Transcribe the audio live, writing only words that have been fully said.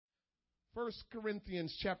First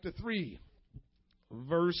Corinthians chapter 3,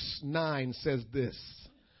 verse 9 says this,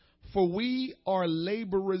 "For we are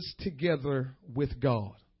laborers together with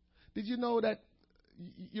God." Did you know that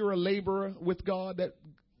you're a laborer with God, that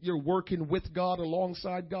you're working with God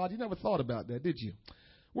alongside God? You never thought about that, did you?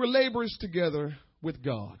 We're laborers together with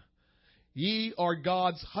God. Ye are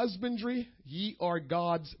God's husbandry, ye are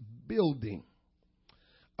God's building.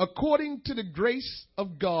 According to the grace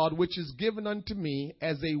of God, which is given unto me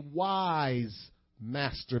as a wise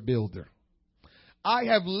master builder. I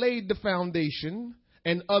have laid the foundation,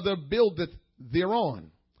 and other buildeth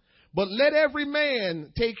thereon. But let every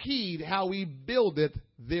man take heed how he buildeth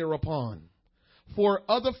thereupon. For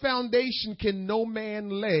other foundation can no man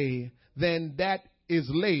lay than that is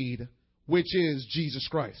laid, which is Jesus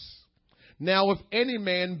Christ. Now if any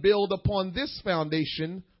man build upon this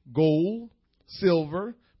foundation gold,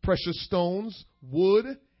 silver, precious stones,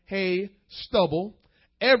 wood, hay, stubble,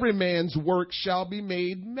 every man's work shall be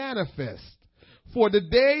made manifest. For the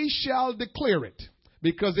day shall declare it,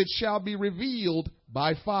 because it shall be revealed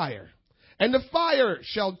by fire. And the fire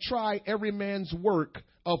shall try every man's work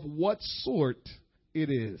of what sort it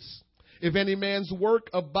is. If any man's work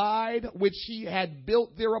abide which he had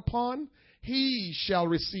built thereupon, he shall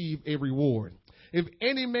receive a reward. If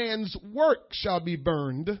any man's work shall be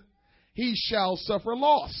burned, he shall suffer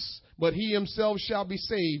loss, but he himself shall be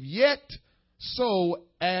saved, yet so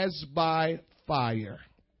as by fire.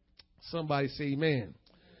 Somebody say amen.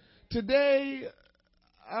 Today,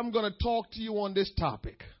 I'm going to talk to you on this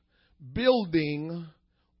topic, building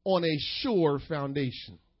on a sure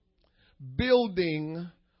foundation.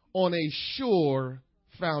 Building on a sure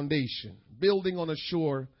foundation. Building on a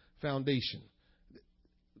sure foundation.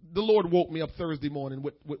 The Lord woke me up Thursday morning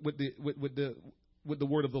with the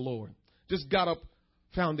word of the Lord. Just got up,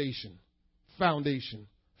 foundation, foundation,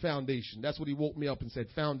 foundation. That's what he woke me up and said,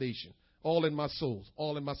 foundation. All in my soul,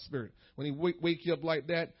 all in my spirit. When he wake you up like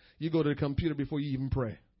that, you go to the computer before you even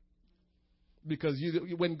pray. Because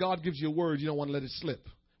when God gives you a word, you don't want to let it slip.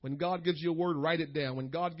 When God gives you a word, write it down. When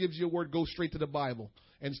God gives you a word, go straight to the Bible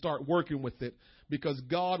and start working with it. Because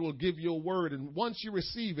God will give you a word, and once you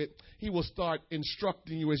receive it, he will start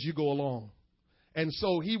instructing you as you go along. And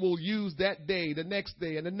so he will use that day, the next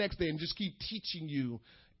day, and the next day, and just keep teaching you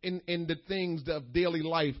in the things of daily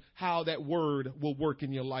life, how that word will work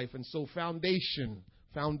in your life. And so foundation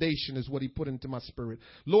is what he put into my spirit.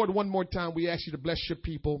 Lord, one more time, we ask you to bless your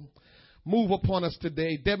people. Move upon us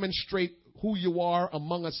today. Demonstrate who you are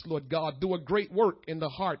among us, Lord God. Do a great work in the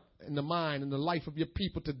heart, in the mind, in the life of your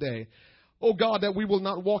people today. Oh God, that we will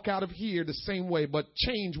not walk out of here the same way, but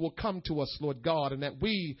change will come to us, Lord God, and that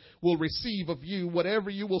we will receive of you whatever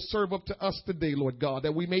you will serve up to us today, Lord God,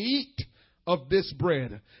 that we may eat of this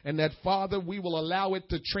bread, and that, Father, we will allow it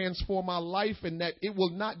to transform our life, and that it will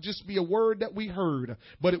not just be a word that we heard,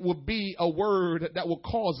 but it will be a word that will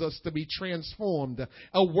cause us to be transformed.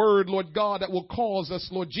 A word, Lord God, that will cause us,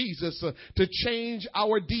 Lord Jesus, to change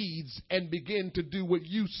our deeds and begin to do what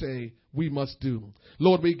you say we must do.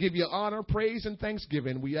 Lord, we give you honor, praise, and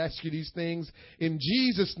thanksgiving. We ask you these things in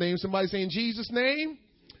Jesus' name. Somebody say, in Jesus' name.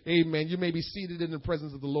 Amen. You may be seated in the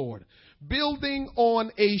presence of the Lord. Building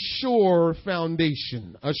on a sure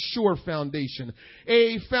foundation. A sure foundation.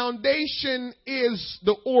 A foundation is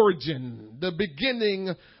the origin, the beginning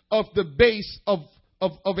of the base of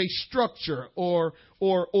a structure or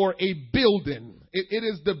a building. It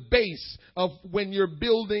is the base of when you're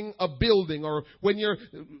building a building or when you're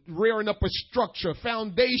rearing up a structure.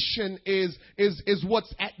 Foundation is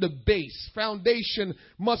what's at the base. Foundation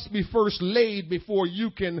must be first laid before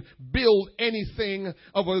you can build anything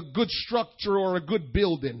of a good structure or a good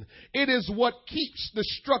building. It is what keeps the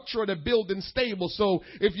structure of the building stable. So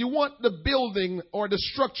if you want the building or the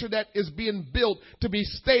structure that is being built to be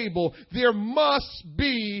stable, there must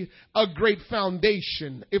be a great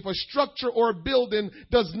foundation. If a structure or a building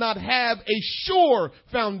does not have a sure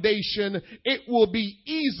foundation, it will be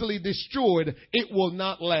easily destroyed. It will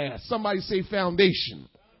not last. Somebody say foundation.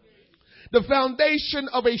 The foundation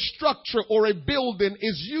of a structure or a building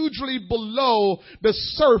is usually below the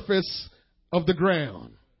surface of the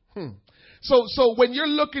ground. So when you're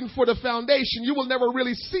looking for the foundation, you will never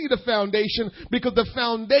really see the foundation because the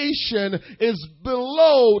foundation is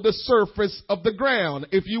below the surface of the ground.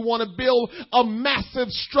 If you want to build a massive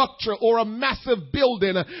structure or a massive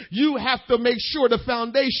building, you have to make sure the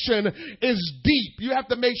foundation is deep. You have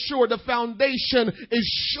to make sure the foundation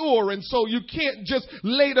is sure. And so you can't just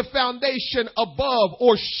lay the foundation above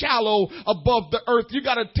or shallow above the earth. You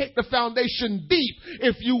got to take the foundation deep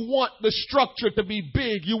if you want the structure to be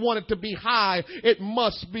big. You want it to be high. high, it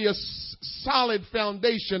must be a solid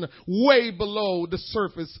foundation way below the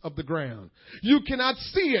surface of the ground. You cannot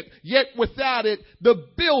see it, yet without it,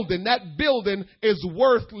 that building is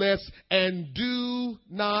worthless and do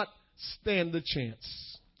not stand a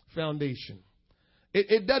chance. Foundation.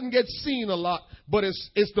 It doesn't get seen a lot, but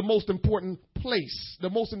it's the most important place, the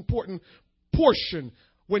most important portion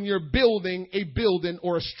when you're building a building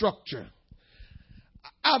or a structure.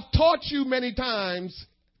 I've taught you many times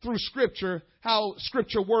through Scripture how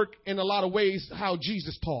Scripture work in a lot of ways, how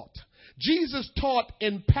Jesus taught. Jesus taught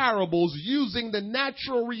in parables using the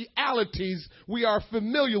natural realities we are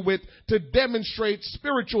familiar with to demonstrate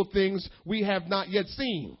spiritual things we have not yet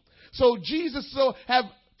seen. So Jesus have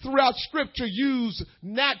throughout Scripture use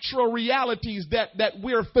natural realities that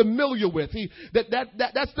we're familiar with.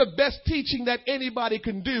 That's the best teaching that anybody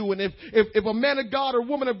can do. And if a man of God or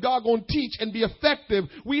woman of God going to teach and be effective,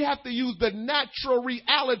 we have to use the natural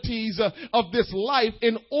realities of this life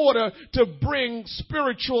in order to bring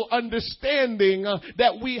spiritual understanding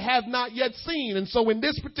that we have not yet seen. And so in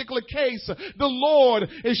this particular case, the Lord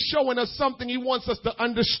is showing us something He wants us to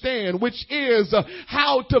understand, which is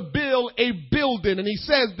how to build a building. And He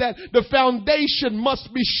says that the foundation must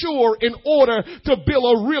be sure in order to build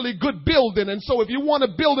a really good building. And so if you want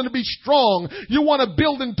a building to be strong, you want a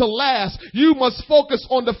building to last, you must focus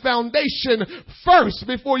on the foundation first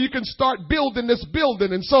before you can start building this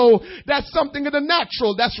building. And so that's something in the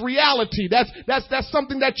natural. That's reality. That's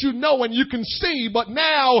something that you know and you can see. But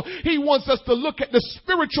now He wants us to look at the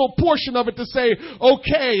spiritual portion of it to say,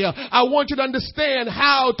 okay, I want you to understand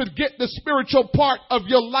how to get the spiritual part of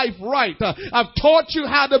your life right. I've taught you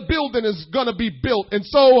how the building is going to be built. And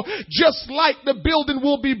so just like the building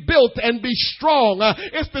will be built and be strong,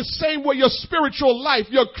 it's the same way your spiritual life,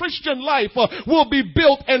 your Christian life will be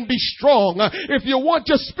built and be strong. If you want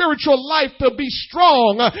your spiritual life to be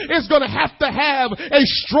strong, it's going to have a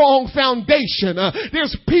strong foundation.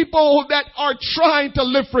 There's people that are trying to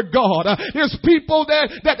live for God. There's people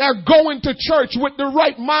that are going to church with the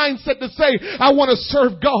right mindset to say, I want to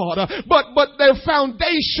serve God. But their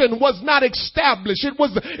foundation was not established. It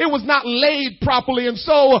was not laid properly. And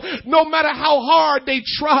so no matter how hard they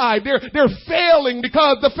tried, they're failing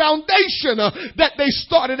because the foundation that they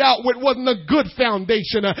started out with wasn't a good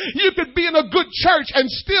foundation. You could be in a good church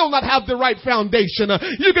and still not have the right foundation.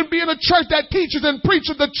 You can be in a church that teaches and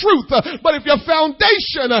preaches the truth, but if your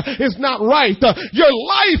foundation is not right, your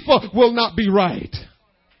life will not be right.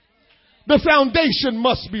 The foundation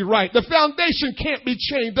must be right. The foundation can't be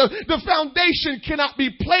changed. The foundation cannot be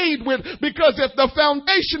played with, because if the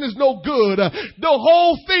foundation is no good, the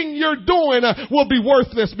whole thing you're doing will be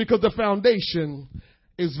worthless, because the foundation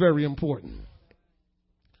is very important.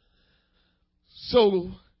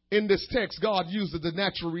 So in this text, God uses the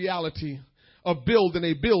natural reality of building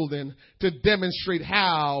a building to demonstrate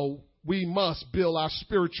how we must build our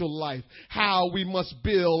spiritual life, how we must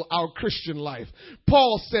build our Christian life.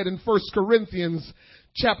 Paul said in 1 Corinthians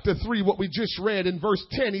chapter 3, what we just read in verse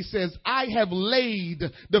 10, he says, I have laid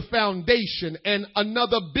the foundation and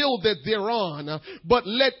another buildeth thereon, but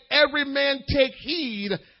let every man take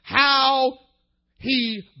heed how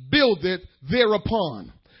he buildeth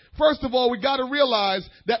thereupon. First of all, we got to realize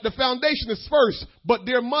that the foundation is first, but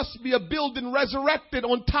there must be a building resurrected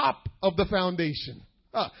on top of the foundation.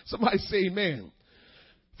 Somebody say amen.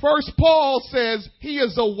 First, Paul says he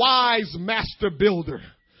is a wise master builder,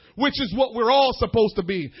 which is what we're all supposed to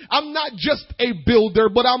be. I'm not just a builder,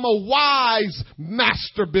 but I'm a wise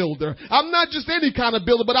master builder. I'm not just any kind of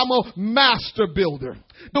builder, but I'm a master builder.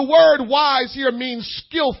 The word wise here means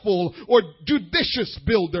skillful or judicious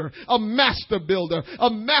builder, a master builder.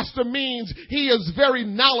 A master means he is very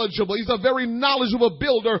knowledgeable. He's a very knowledgeable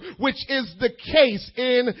builder, which is the case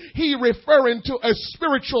in he referring to a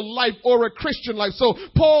spiritual life or a Christian life. So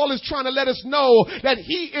Paul is trying to let us know that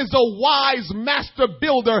he is a wise master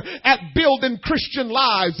builder at building Christian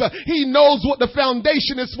lives. He knows what the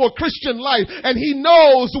foundation is for Christian life, and he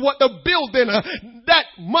knows what the building that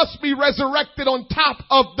must be resurrected on top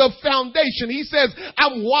of the foundation. He says,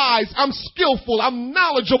 I'm wise, I'm skillful, I'm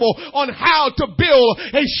knowledgeable on how to build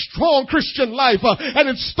a strong Christian life. And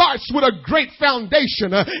it starts with a great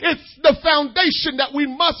foundation. It's the foundation that we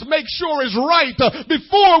must make sure is right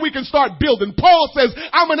before we can start building. Paul says,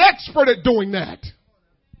 I'm an expert at doing that.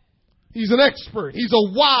 He's an expert. He's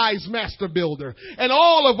a wise master builder. And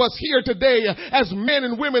all of us here today, as men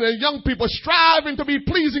and women and young people, striving to be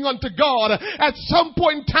pleasing unto God, at some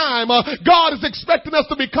point in time, God is expecting us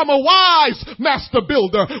to become a wise master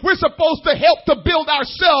builder. We're supposed to help to build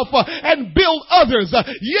ourselves and build others.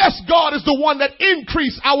 Yes, God is the one that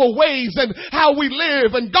increase our ways and how we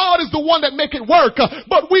live, and God is the one that make it work.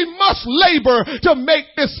 But we must labor to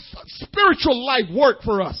make this spiritual life work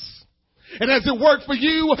for us. And as it worked for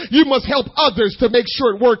you, you must help others to make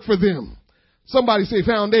sure it worked for them. Somebody say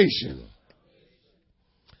foundation.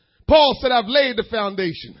 Paul said, I've laid the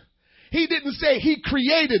foundation. He didn't say he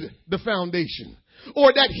created the foundation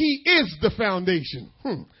or that he is the foundation.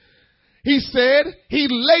 He said he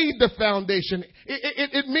laid the foundation.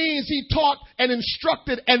 It means he taught and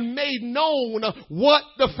instructed and made known what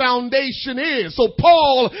the foundation is. So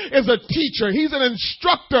Paul is a teacher. He's an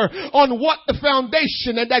instructor on what the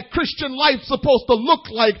foundation and that Christian life's supposed to look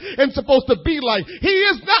like and supposed to be like. He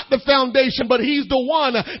is not the foundation, but he's the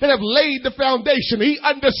one that have laid the foundation. He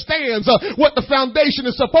understands what the foundation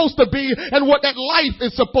is supposed to be and what that life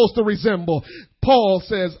is supposed to resemble. Paul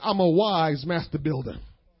says, I'm a wise master builder.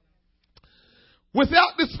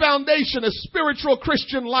 Without this foundation, a spiritual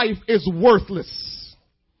Christian life is worthless.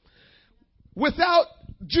 Without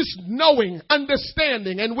just knowing,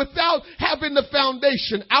 understanding, and without having the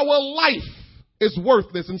foundation, our life is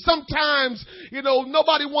worthless. And sometimes,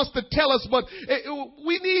 nobody wants to tell us, but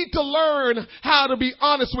we need to learn how to be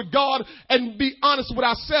honest with God and be honest with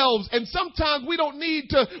ourselves. And sometimes we don't need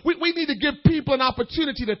to, we need to give people an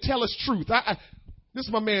opportunity to tell us truth. This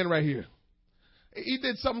is my man right here. He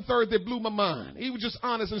did something Thursday that blew my mind. He was just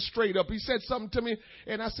honest and straight up. He said something to me,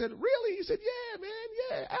 and I said, really? He said, yeah, man,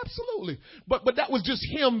 yeah, absolutely. But that was just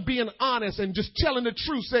him being honest and just telling the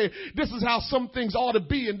truth, say, this is how some things ought to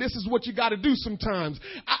be, and this is what you got to do sometimes.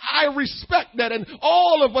 I respect that, and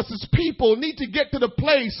all of us as people need to get to the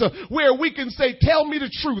place where we can say, tell me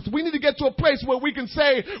the truth. We need to get to a place where we can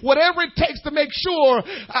say, whatever it takes to make sure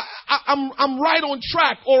I'm right on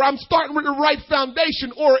track, or I'm starting with the right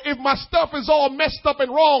foundation, or if my stuff is all messed up and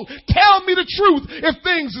wrong, tell me the truth if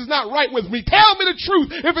things is not right with me. Tell me the truth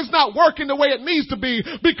if it's not working the way it needs to be,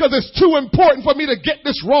 because it's too important for me to get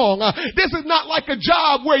this wrong. This is not like a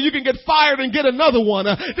job where you can get fired and get another one.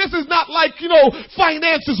 This is not like,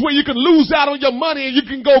 finances where you can lose out on your money and you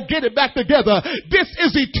can go get it back together. This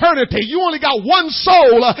is eternity. You only got one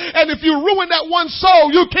soul, and if you ruin that one soul,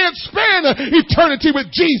 you can't spend eternity with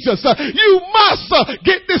Jesus. You must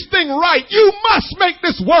get this thing right. You must make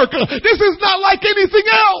this work. This is not like anything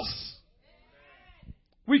else.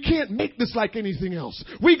 We can't make this like anything else.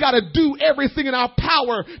 We got to do everything in our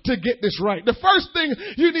power to get this right. The first thing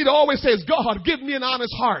you need to always say is, God, give me an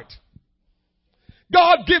honest heart.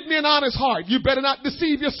 God, give me an honest heart. You better not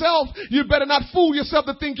deceive yourself. You better not fool yourself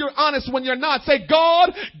to think you're honest when you're not. Say,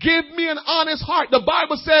 God, give me an honest heart. The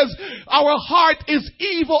Bible says our heart is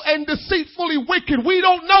evil and deceitfully wicked. We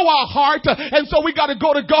don't know our heart, and so we got to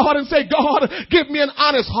go to God and say, God, give me an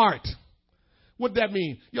honest heart. What does that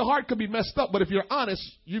mean? Your heart could be messed up, but if you're honest,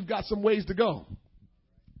 you've got some ways to go.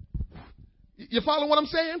 You follow what I'm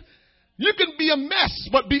saying? You can be a mess,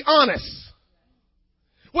 but be honest.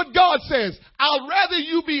 What God says, I'd rather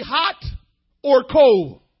you be hot or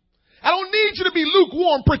cold. I don't need you to be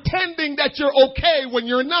lukewarm pretending that you're okay when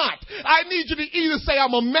you're not. I need you to either say,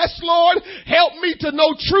 I'm a mess, Lord, help me to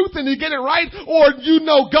know truth and to get it right, or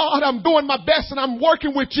God, I'm doing my best and I'm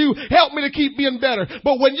working with you, help me to keep being better.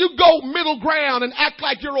 But when you go middle ground and act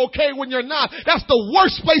like you're okay when you're not, that's the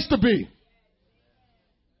worst place to be.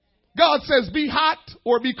 God says, be hot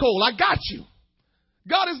or be cold. I got you.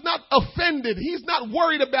 God is not offended. He's not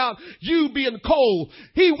worried about you being cold.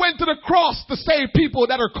 He went to the cross to save people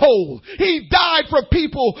that are cold. He died for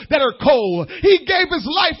people that are cold. He gave his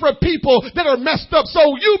life for people that are messed up. So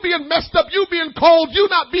you being messed up, you being cold, you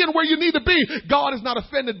not being where you need to be, God is not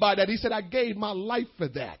offended by that. He said, I gave my life for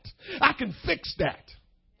that. I can fix that.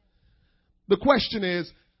 The question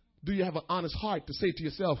is, do you have an honest heart to say to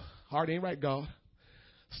yourself, heart ain't right, God.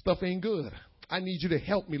 Stuff ain't good. I need you to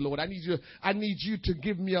help me, Lord. I need you to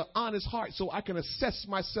give me an honest heart so I can assess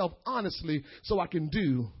myself honestly so I can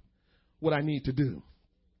do what I need to do.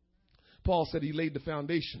 Paul said he laid the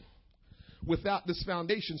foundation. Without this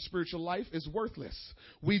foundation, spiritual life is worthless.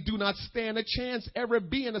 We do not stand a chance ever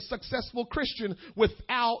being a successful Christian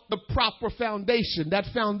without the proper foundation. That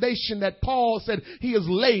foundation that Paul said he has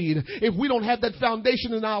laid. If we don't have that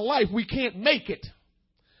foundation in our life, we can't make it.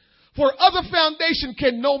 For other foundation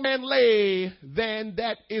can no man lay than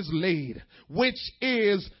that is laid, which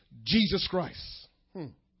is Jesus Christ.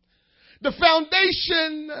 The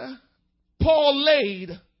foundation Paul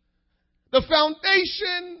laid The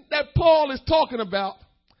foundation that Paul is talking about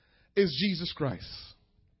is Jesus Christ.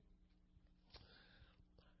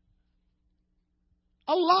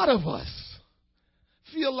 A lot of us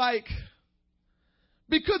feel like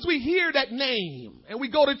because we hear that name and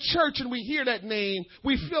we go to church and we hear that name,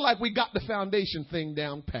 we feel like we got the foundation thing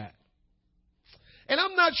down pat. And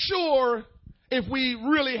I'm not sure if we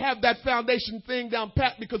really have that foundation thing down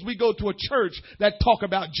pat because we go to a church that talk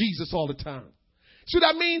about Jesus all the time. See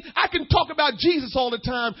what I mean? I can talk about Jesus all the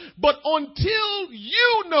time, but until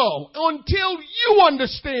you know, until you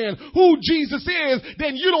understand who Jesus is,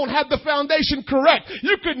 then you don't have the foundation correct.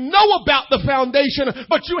 You can know about the foundation,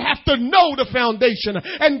 but you have to know the foundation.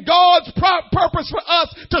 And God's purpose for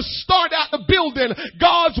us to start out the building,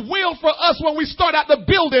 God's will for us when we start out the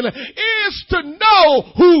building is to know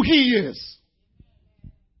who He is.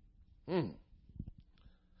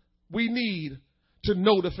 We need to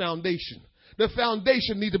know the foundation. The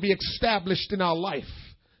foundation needs to be established in our life.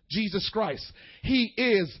 Jesus Christ. He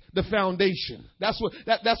is the foundation. That's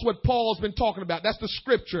what Paul's been talking about. That's the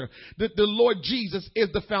scripture. The Lord Jesus is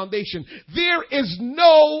the foundation. There is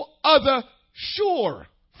no other sure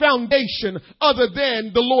foundation other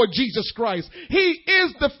than the Lord Jesus Christ. He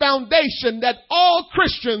is the foundation that all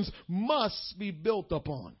Christians must be built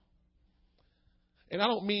upon. And I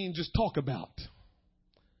don't mean just talk about.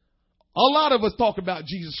 A lot of us talk about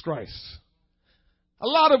Jesus Christ. A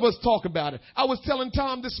lot of us talk about it. I was telling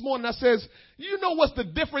Tom this morning, I says, you know what's the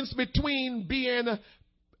difference between being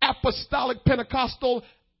apostolic Pentecostal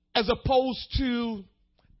as opposed to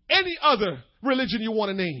any other religion you want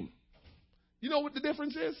to name? You know what the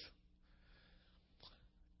difference is?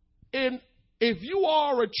 And if you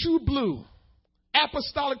are a true blue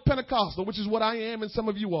apostolic Pentecostal, which is what I am and some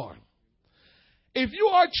of you are, if you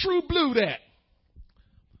are true blue that,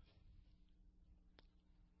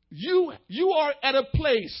 you are at a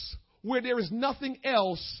place where there is nothing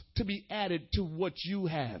else to be added to what you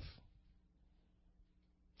have.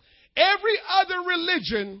 Every other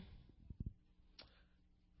religion,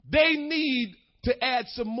 they need to add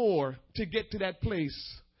some more to get to that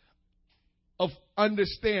place of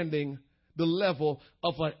understanding the level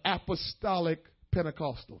of an apostolic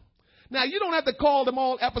Pentecostal. Now, you don't have to call them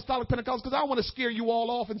all apostolic Pentecostals because I want to scare you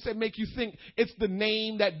all off and make you think it's the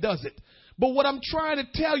name that does it. But what I'm trying to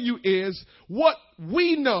tell you is what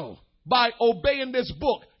we know by obeying this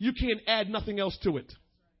book, you can't add nothing else to it.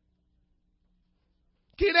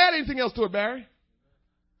 Can't add anything else to it, Barry.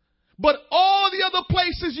 But all the other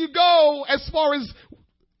places you go as far as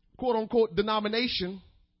quote unquote denomination,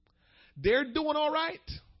 they're doing all right.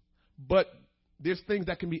 But there's things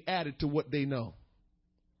that can be added to what they know.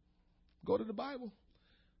 Go to the Bible.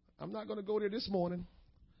 I'm not going to go there this morning.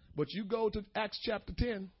 But you go to Acts chapter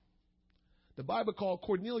 10. The Bible called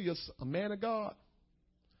Cornelius a man of God,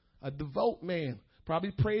 a devout man.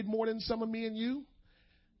 Probably prayed more than some of me and you.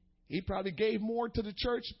 He probably gave more to the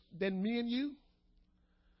church than me and you.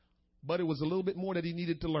 But it was a little bit more that he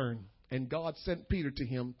needed to learn. And God sent Peter to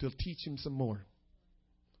him to teach him some more.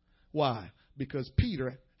 Why? Because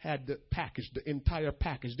Peter had the package, the entire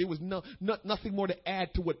package. There was nothing more to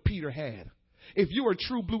add to what Peter had. If you are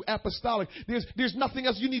true blue apostolic, there's nothing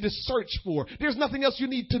else you need to search for. There's nothing else you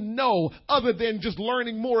need to know other than just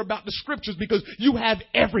learning more about the scriptures because you have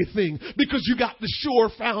everything. Because you got the sure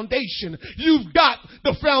foundation. You've got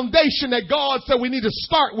the foundation that God said we need to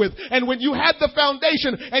start with. And when you have the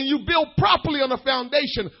foundation and you build properly on the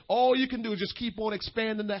foundation, all you can do is just keep on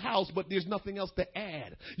expanding the house, but there's nothing else to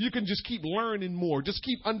add. You can just keep learning more. Just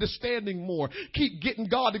keep understanding more. Keep getting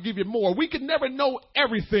God to give you more. We can never know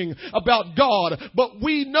everything about God. But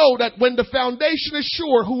we know that when the foundation is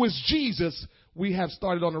sure, who is Jesus, we have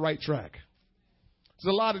started on the right track.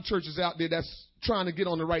 There's a lot of churches out there that's trying to get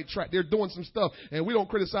on the right track. They're doing some stuff, and we don't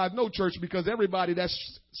criticize no church because everybody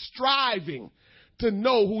that's striving to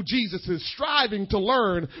know who Jesus is, striving to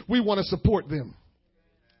learn, we want to support them.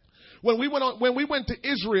 When we went to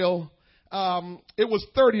Israel, it was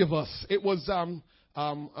 30 of us. It was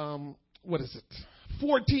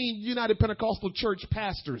 14 United Pentecostal Church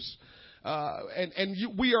pastors.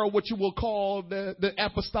 We are what you will call the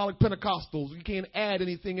apostolic Pentecostals. You can't add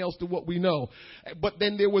anything else to what we know. But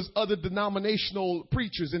then there was other denominational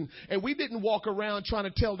preachers, and we didn't walk around trying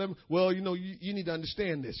to tell them, well, you need to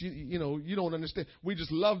understand this. You don't understand. We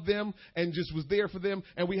just loved them and just was there for them,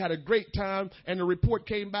 and we had a great time. And the report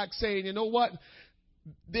came back saying, you know what?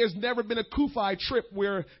 There's never been a Kufi trip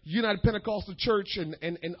where United Pentecostal Church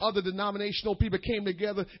and other denominational people came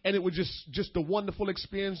together and it was just a wonderful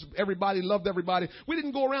experience. Everybody loved everybody. We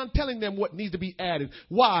didn't go around telling them what needs to be added.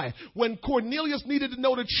 Why? When Cornelius needed to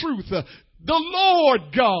know the truth, The Lord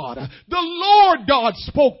God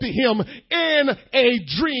spoke to him in a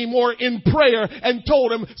dream or in prayer and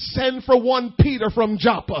told him, send for one Peter from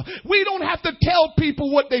Joppa. We don't have to tell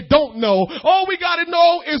people what they don't know. All we got to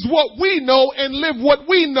know is what we know and live what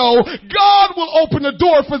we know. God will open the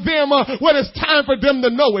door for them when it's time for them to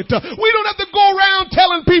know it. We don't have to go around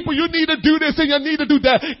telling people you need to do this and you need to do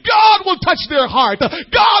that. God will touch their heart.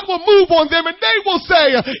 God will move on them and they will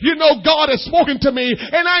say, you know, God has spoken to me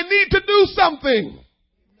and I need to do something.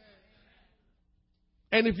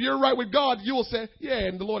 And if you're right with God, you will say, yeah,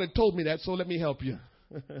 and the Lord had told me that, so let me help you.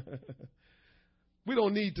 We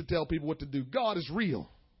don't need to tell people what to do. God is real.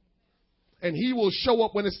 And he will show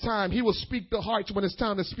up when it's time. He will speak to hearts when it's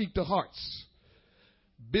time to speak to hearts.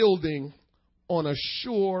 Building on a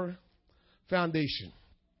sure foundation.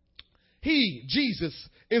 He, Jesus,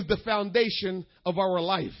 is the foundation of our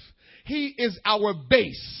life. He is our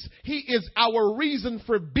base. He is our reason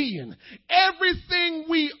for being. Everything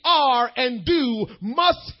we are and do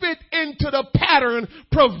must fit into the pattern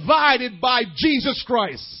provided by Jesus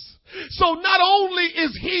Christ. So not only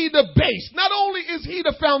is he the base, not only is he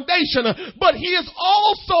the foundation, but he has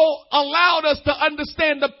also allowed us to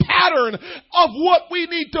understand the pattern of what we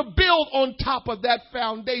need to build on top of that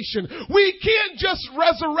foundation. We can't just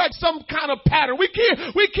resurrect some kind of pattern. We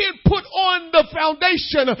can't put on the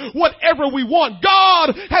foundation whatever we want.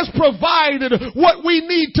 God has provided what we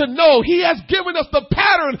need to know. He has given us the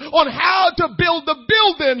pattern on how to build the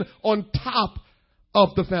building on top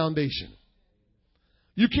of the foundation.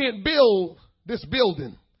 You can't build this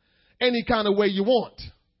building any kind of way you want.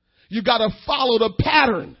 You got to follow the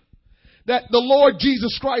pattern that the Lord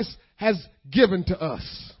Jesus Christ has given to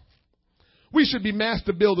us. We should be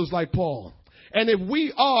master builders like Paul. And if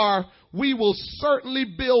we are, we will certainly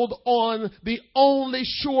build on the only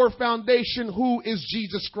sure foundation, who is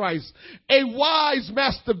Jesus Christ. A wise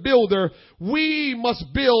master builder, we must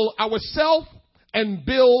build ourselves and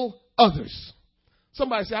build others.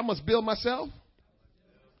 Somebody say, I must build myself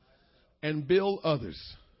and build others.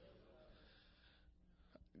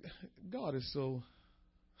 God is so...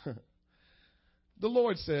 The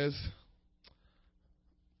Lord says,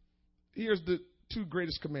 here's the two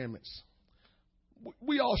greatest commandments.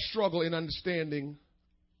 We all struggle in understanding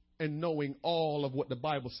and knowing all of what the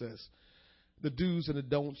Bible says. The do's and the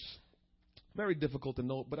don'ts. Very difficult to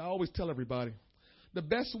know, but I always tell everybody, the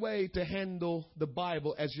best way to handle the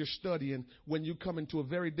Bible as you're studying when you come into a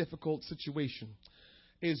very difficult situation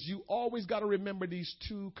is you always got to remember these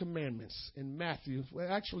two commandments in Matthew. Well,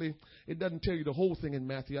 actually, it doesn't tell you the whole thing in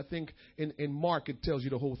Matthew. I think in Mark it tells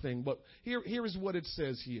you the whole thing. But here is what it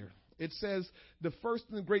says here. It says, the first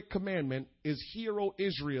and great commandment is, Hear, O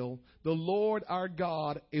Israel, the Lord our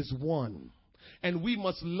God is one. And we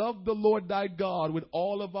must love the Lord thy God with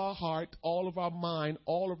all of our heart, all of our mind,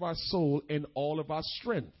 all of our soul, and all of our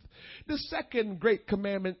strength. The second great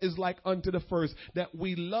commandment is like unto the first, that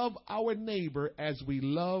we love our neighbor as we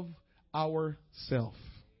love ourselves.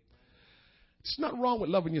 It's not wrong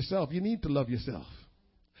with loving yourself. You need to love yourself.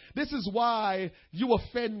 This is why you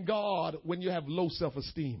offend God when you have low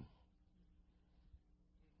self-esteem.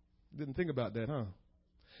 Didn't think about that, huh?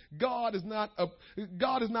 God is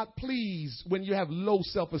not pleased when you have low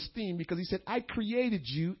self-esteem, because he said, I created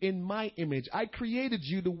you in my image. I created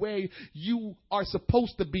you the way you are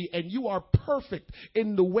supposed to be, and you are perfect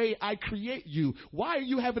in the way I create you. Why are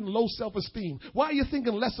you having low self-esteem? Why are you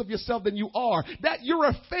thinking less of yourself than you are? That you're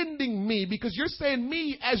offending me because you're saying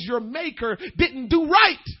me as your maker didn't do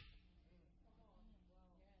right.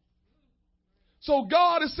 So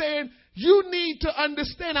God is saying, you need to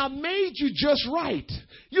understand I made you just right.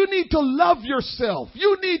 You need to love yourself.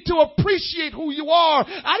 You need to appreciate who you are.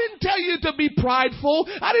 I didn't tell you to be prideful.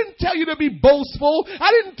 I didn't tell you to be boastful.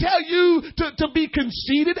 I didn't tell you to be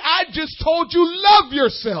conceited. I just told you love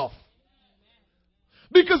yourself.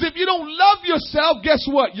 Because if you don't love yourself, guess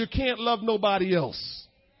what? You can't love nobody else.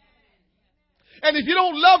 And if you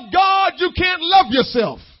don't love God, you can't love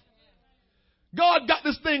yourself. God got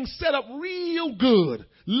this thing set up real good.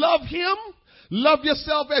 Love him. Love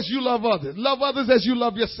yourself as you love others. Love others as you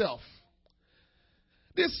love yourself.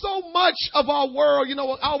 There's so much of our world, you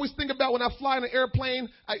know, I always think about when I fly in an airplane,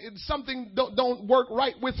 something don't work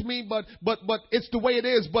right with me, but it's the way it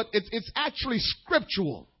is, but it's actually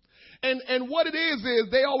scriptural. And what it is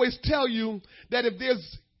they always tell you that if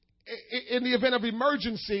there's, in the event of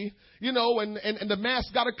emergency, you know, and the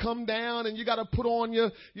mask got to come down and you got to put on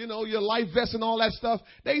your life vest and all that stuff.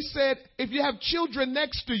 They said, if you have children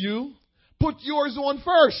next to you, put yours on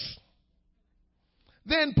first.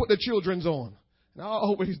 Then put the children's on. And I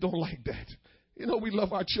always don't like that. You know, we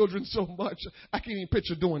love our children so much. I can't even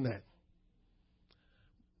picture doing that.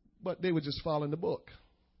 but they were just following the book.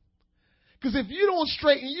 Because if you don't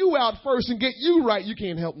straighten you out first and get you right, you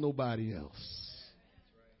can't help nobody else.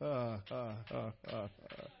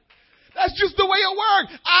 That's just the way it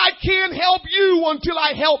works. I can't help you until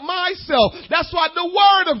I help myself. That's why the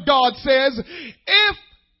Word of God says, if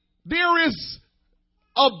there is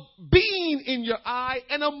a beam in your eye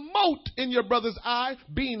and a mote in your brother's eye.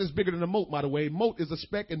 Beam is bigger than a mote, by the way. Mote is a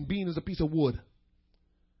speck and beam is a piece of wood.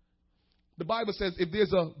 The Bible says if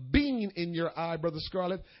there's a beam in your eye, Brother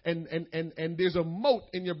Scarlett, and there's a mote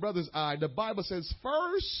in your brother's eye, the Bible says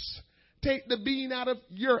first take the beam out of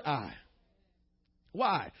your eye.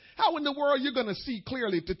 Why? How in the world are you going to see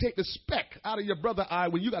clearly to take the speck out of your brother's eye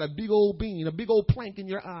when you got a big old beam, a big old plank in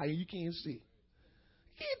your eye and you can't see?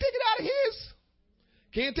 Can't take it out of his.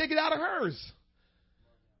 Can't take it out of hers.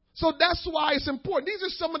 So that's why it's important. These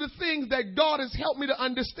are some of the things that God has helped me to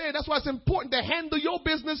understand. That's why it's important to handle your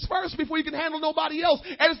business first before you can handle nobody else.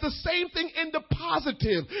 And it's the same thing in the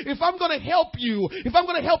positive. If I'm going to help you,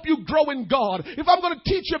 grow in God, if I'm going to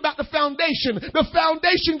teach you about the foundation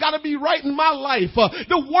got to be right in my life.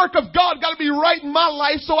 The work of God got to be right in my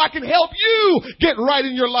life so I can help you get right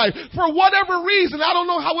in your life. For whatever reason, I don't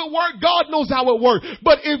know how it works. God knows how it works.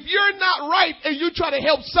 But if you're not right and you try to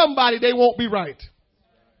help somebody, they won't be right.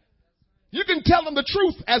 You can tell them the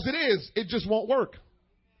truth as it is. It just won't work.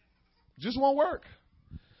 Just won't work.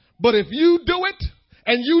 But if you do it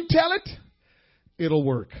and you tell it, it'll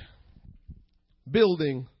work.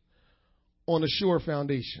 Building on a sure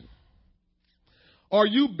foundation. Are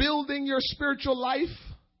you building your spiritual life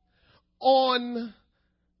on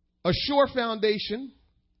a sure foundation,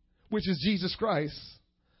 which is Jesus Christ,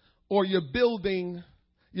 or you're building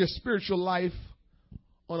your spiritual life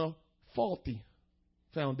on a faulty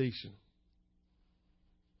foundation?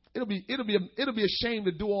 It'll be a shame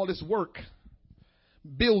to do all this work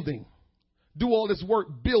building,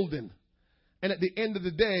 and at the end of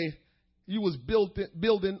the day, you was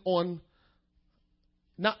building on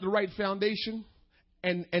not the right foundation,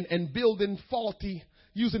 and building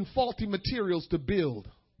using faulty materials to build.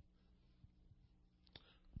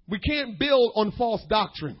 We can't build on false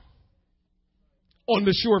doctrine on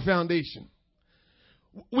the sure foundation.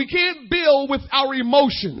 We can't build with our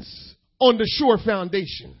emotions on the sure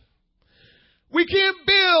foundation. We can't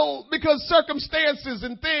build because circumstances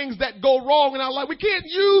and things that go wrong in our life. We can't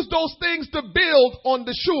use those things to build on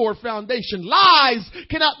the sure foundation. Lies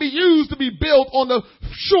cannot be used to be built on the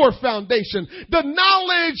sure foundation. The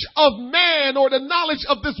knowledge of man or the knowledge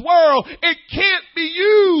of this world, it can't be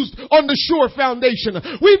used on the sure foundation.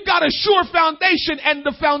 We've got a sure foundation, and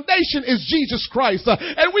the foundation is Jesus Christ.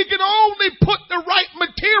 And we can only put the right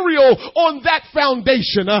material on that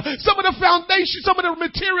foundation. Some of the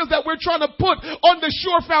materials that we're trying to put on the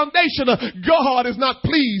sure foundation, God is not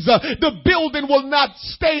pleased. The building will not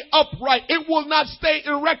stay upright. It will not stay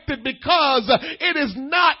erected because it is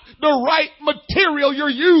not the right material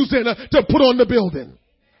you're using to put on the building.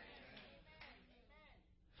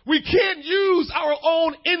 We can't use our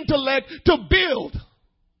own intellect to build.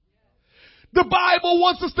 The Bible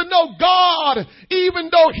wants us to know God,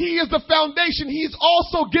 even though He is the foundation, He's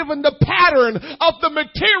also given the pattern of the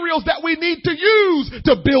materials that we need to use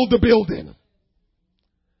to build the building.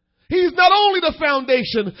 He's not only the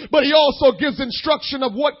foundation, but He also gives instruction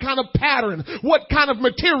of what kind of pattern, what kind of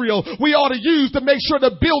material we ought to use to make sure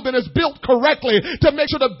the building is built correctly, to make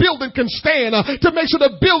sure the building can stand, to make sure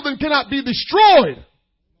the building cannot be destroyed.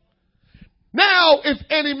 Now, if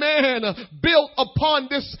any man built upon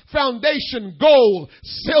this foundation gold,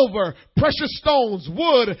 silver, precious stones,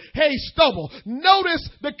 wood, hay, stubble. Notice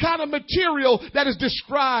the kind of material that is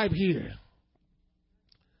described here.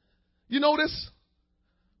 You notice?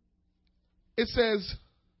 It says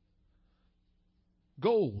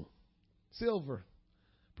gold, silver,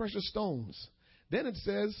 precious stones. Then it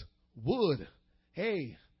says wood,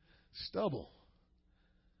 hay, stubble.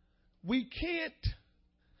 We can't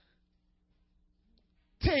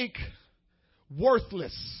take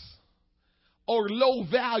worthless or low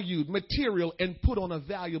valued material and put on a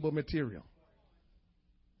valuable material.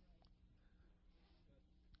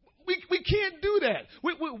 We can't do that.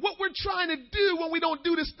 What we're trying to do when we don't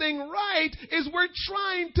do this thing right is we're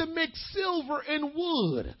trying to mix silver and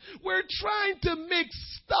wood. We're trying to mix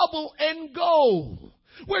stubble and gold.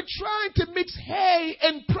 We're trying to mix hay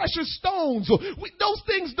and precious stones. Those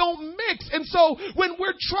things don't mix. And so when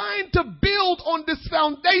we're trying to build on this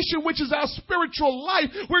foundation, which is our spiritual life,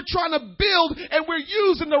 we're trying to build and we're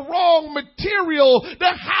using the wrong material.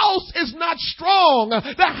 The house is not strong.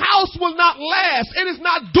 The house will not last. It is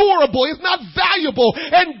not durable. It's not valuable.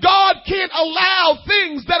 And God can't allow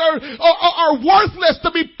things that are worthless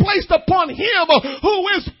to be placed upon Him who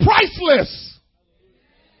is priceless.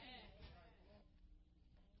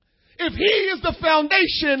 If He is the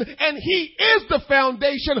foundation and He is the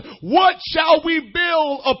foundation, what shall we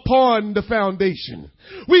build upon the foundation?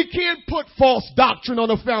 We can't put false doctrine on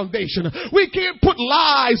the foundation. We can't put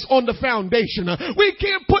lies on the foundation. We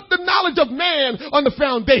can't put the knowledge of man on the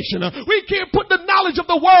foundation. We can't put the knowledge of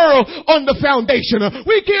the world on the foundation.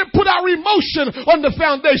 We can't put our emotion on the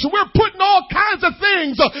foundation. We're putting all kinds of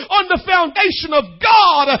things on the foundation of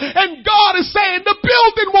God. And God is saying the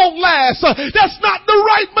building won't last. That's not the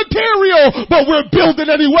right material, but we're building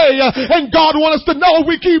anyway. And God wants us to know if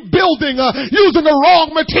we keep building using the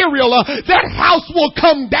wrong material, that house will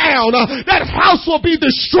come down. That house will be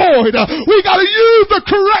destroyed. We got to use the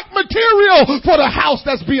correct material for the house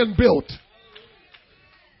that's being built.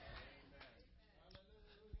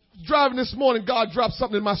 Driving this morning, God dropped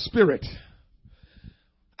something in my spirit.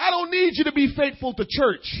 I don't need you to be faithful to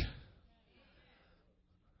church.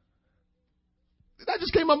 That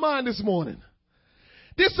just came to my mind this morning.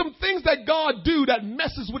 There's some things that God do that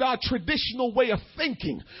messes with our traditional way of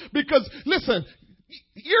thinking. Because, listen,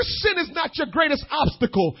 your sin is not your greatest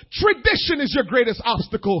obstacle. Tradition is your greatest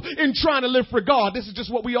obstacle in trying to live for God. This is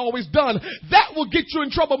just what we always done. That will get you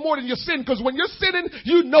in trouble more than your sin, because when you're sinning,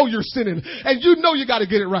 you know you're sinning. And you know you got to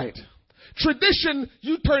get it right. Tradition,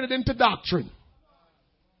 you turn it into doctrine.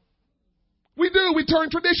 We do. We turn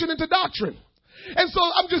tradition into doctrine. And so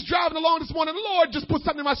I'm just driving along this morning. The Lord just put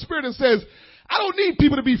something in my spirit and says, I don't need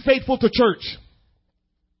people to be faithful to church.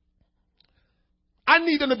 I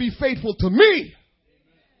need them to be faithful to me.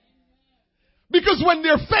 Because when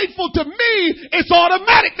they're faithful to me, it's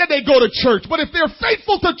automatic that they go to church. But if they're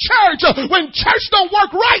faithful to church, when church don't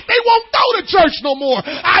work right, they won't go to church no more.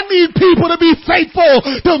 I need people to be faithful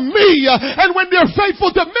to me. And when they're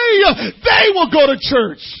faithful to me, they will go to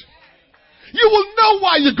church. You will know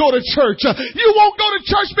why you go to church. You won't go to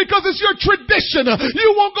church because it's your tradition.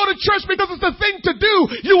 You won't go to church because it's the thing to do.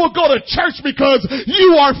 You will go to church because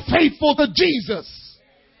you are faithful to Jesus.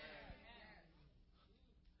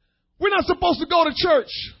 We're not supposed to go to church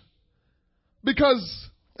because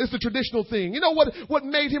it's the traditional thing. You know what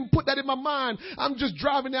made him put that in my mind? I'm just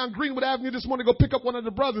driving down Greenwood Avenue this morning to go pick up one of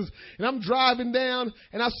the brothers. And I'm driving down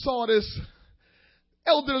and I saw this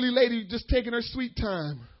elderly lady just taking her sweet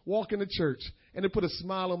time, walking to church. And it put a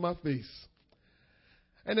smile on my face.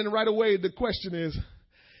 And then right away the question is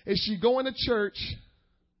she going to church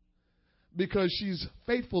because she's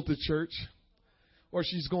faithful to church, or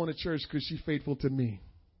she's going to church because she's faithful to me?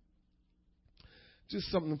 Just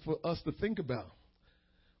something for us to think about.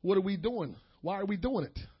 What are we doing? Why are we doing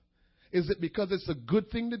it? Is it because it's a good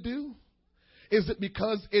thing to do? Is it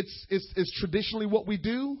because it's traditionally what we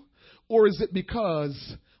do? Or is it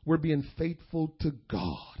because we're being faithful to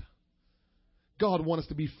God? God wants us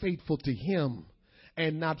to be faithful to Him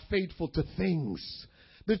and not faithful to things.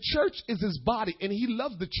 The church is His body and He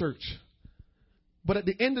loves the church. But at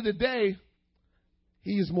the end of the day,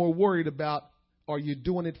 He is more worried about, are you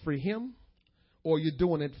doing it for Him? Or you're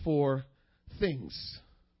doing it for things.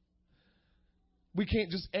 We can't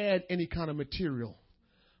just add any kind of material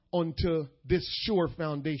onto this sure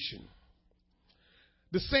foundation.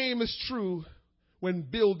 The same is true when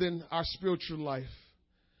building our spiritual life.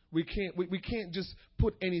 We can't just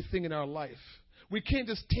put anything in our life. We can't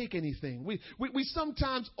just take anything. We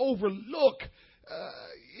sometimes overlook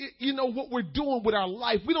what we're doing with our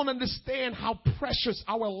life. We don't understand how precious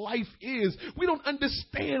our life is. We don't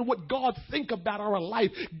understand what God think about our life.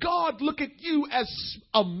 God look at you as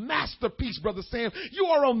a masterpiece, Brother Sam. You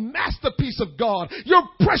are a masterpiece of God. You're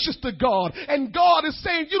precious to God. And God is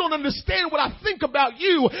saying, you don't understand what I think about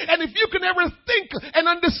you. And if you can ever think and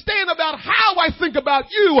understand about how I think about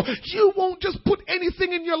you, you won't just put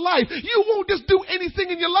anything in your life. You won't just do anything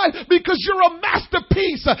in your life because you're a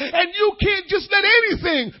masterpiece. And you can't just let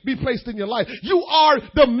anything be placed in your life. You are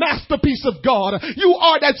the masterpiece of God. You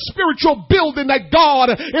are that spiritual building that God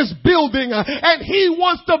is building, and He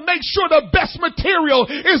wants to make sure the best material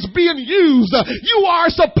is being used. You are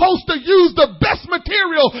supposed to use the best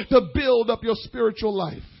material to build up your spiritual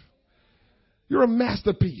life. You're a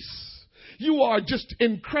masterpiece. You are just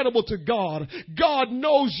incredible to God. God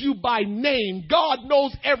knows you by name. God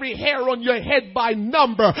knows every hair on your head by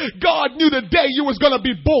number. God knew the day you was going to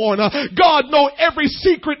be born. God knows every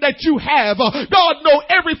secret that you have. God knows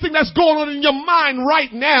everything that's going on in your mind right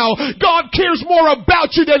now. God cares more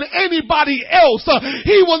about you than anybody else.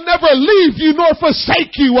 He will never leave you nor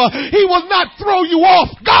forsake you. He will not throw you off.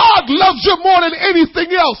 God loves you more than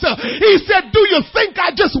anything else. He said, do you think I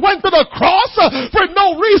just went to the cross for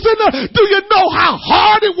no reason? Do you know how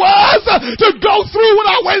hard it was to go through what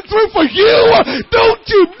I went through for you? Don't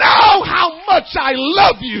you know how much I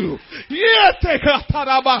love you?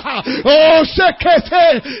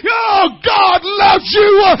 Oh, God loves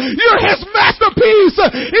you. You're his masterpiece.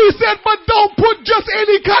 He said, but don't put just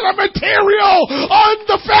any kind of material on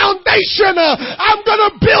the foundation. I'm going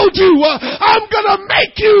to build you. I'm going to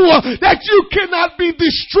make you that you cannot be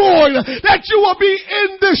destroyed, that you will be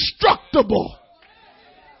indestructible.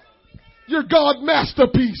 Your God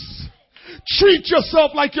masterpiece. Treat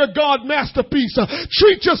yourself like your God masterpiece.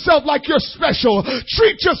 Treat yourself like you're special.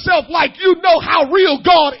 Treat yourself like you know how real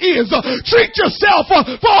God is. Treat yourself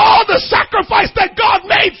for all the sacrifice that God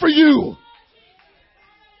made for you.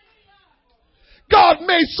 God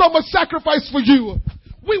made so much sacrifice for you.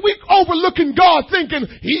 We overlooking God thinking,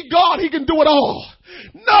 God, he can do it all.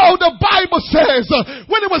 No, the Bible says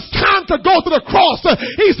when it was time to go to the cross,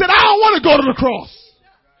 he said, I don't want to go to the cross.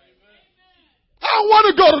 I don't want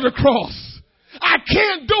to go to the cross. I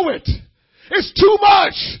can't do it. It's too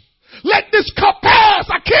much. Let this cup pass.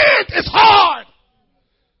 I can't. It's hard.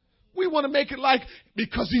 We want to make it like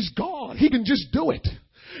because he's God, he can just do it.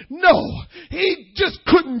 No, he just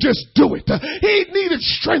couldn't just do it. He needed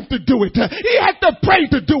strength to do it. He had to pray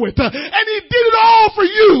to do it. And he did it all for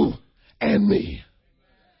you and me.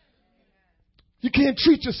 You can't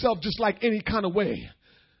treat yourself just like any kind of way.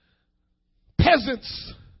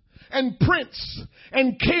 Peasants and prince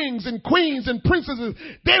and kings and queens and princesses,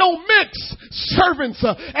 they don't mix. Servants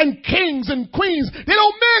and kings and queens, they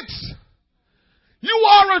don't mix. You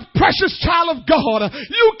are a precious child of God.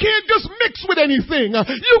 You can't just mix with anything.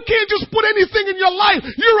 You can't just put anything in your life.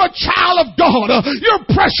 You're a child of God. You're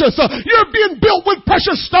precious. You're being built with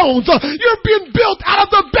precious stones. You're being built out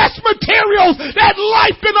of the best materials that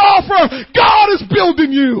life can offer. God is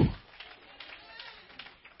building you.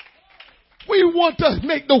 We want to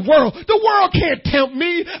make the world can't tempt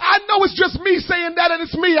me. I know it's just me saying that and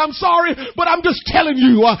it's me. I'm sorry, but I'm just telling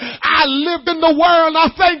you, I lived in the world and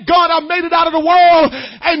I thank God I made it out of the world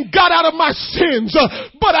and got out of my sins.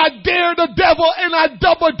 But I dare the devil and I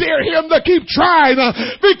double dare him to keep trying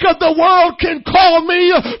because the world can call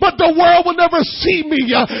me, but the world will never see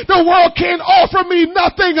me. The world can't offer me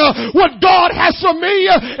nothing. What God has for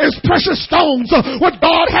me is precious stones. What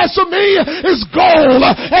God has for me is gold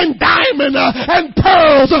and diamond and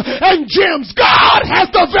pearls and gems. God has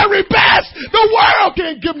the very best. The world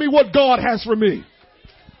can't give me what God has for me.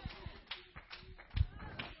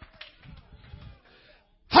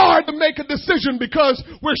 Hard to make a decision because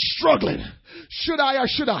we're struggling. Should I or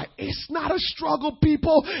should I? It's not a struggle,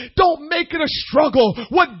 people. Don't make it a struggle.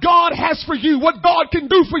 What God has for you, what God can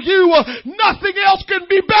do for you, nothing else can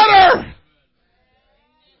be better.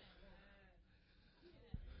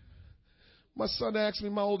 My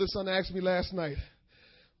oldest son asked me last night,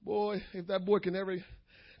 boy, if that boy can ever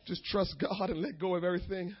just trust God and let go of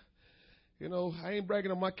everything. You know, I ain't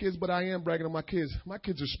bragging on my kids, but I am bragging on my kids. My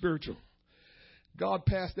kids are spiritual. God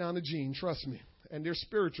passed down the gene, trust me. And they're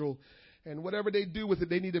spiritual. And whatever they do with it,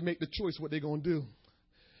 they need to make the choice what they're going to do.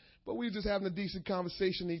 But we were just having a decent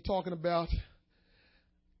conversation. He's talking about,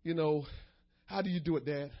 you know, how do you do it,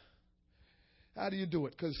 Dad? How do you do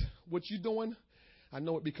it? Because what you're doing, I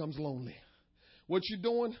know it becomes lonely. What you're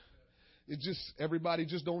doing, it's just everybody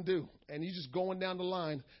just don't do. And he's just going down the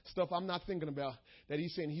line, stuff I'm not thinking about, that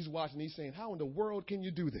he's saying, he's watching, he's saying, how in the world can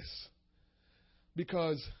you do this?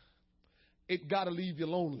 Because it got to leave you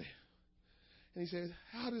lonely. And he says,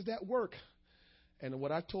 how does that work? And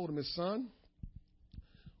what I told him is, son,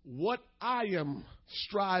 what I am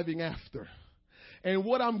striving after and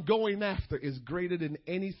what I'm going after is greater than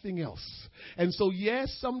anything else. And so,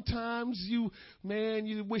 yes, sometimes you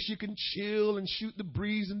wish you can chill and shoot the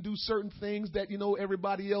breeze and do certain things that, you know,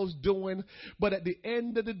 everybody else doing. But at the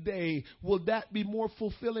end of the day, will that be more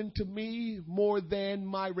fulfilling to me more than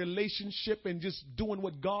my relationship and just doing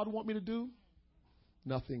what God want me to do?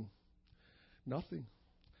 Nothing. Nothing.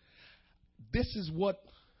 This is what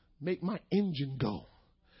make my engine go.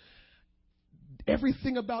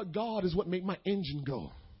 Everything about God is what make my engine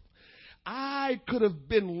go. I could have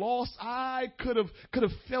been lost. I could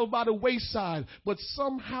have fell by the wayside. But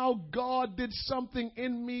somehow God did something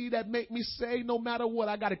in me that made me say, no matter what,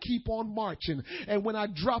 I got to keep on marching. And when I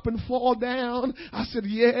drop and fall down, I said,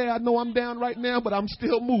 yeah, I know I'm down right now, but I'm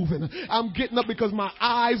still moving. I'm getting up because my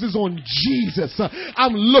eyes is on Jesus.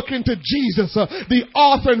 I'm looking to Jesus, the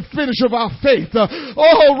author and finisher of our faith.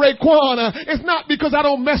 Raekwon, it's not because I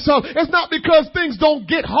don't mess up. It's not because things don't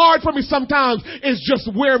get hard for me sometimes. It's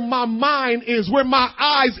just where my mind is, where my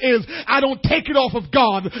eyes is. I don't take it off of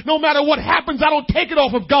God. No matter what happens, I don't take it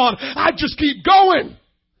off of God. I just keep going.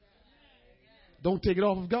 Don't take it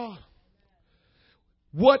off of God.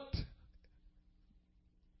 What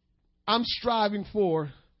I'm striving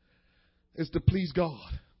for is to please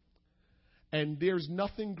God. And there's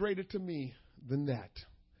nothing greater to me than that.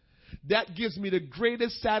 That gives me the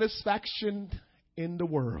greatest satisfaction in the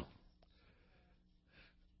world.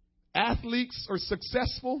 Athletes are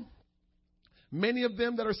successful. Many of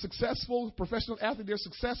them that are successful, professional athletes, they're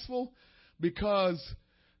successful because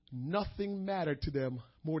nothing mattered to them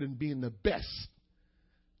more than being the best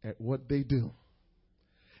at what they do.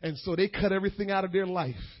 And so they cut everything out of their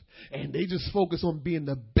life and they just focus on being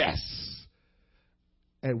the best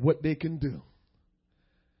at what they can do.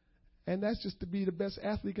 And that's just to be the best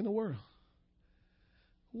athlete in the world.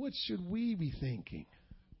 What should we be thinking?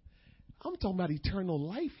 I'm talking about eternal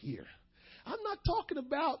life here. I'm not talking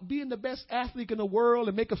about being the best athlete in the world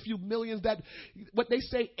and make a few millions. That what they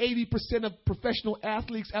say 80% of professional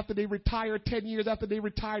athletes after they retire, 10 years after they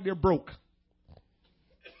retire, they're broke.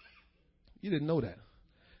 You didn't know that.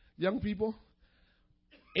 Young people,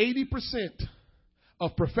 80%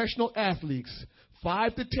 of professional athletes,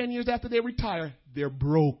 5 to 10 years after they retire, they're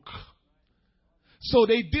broke. So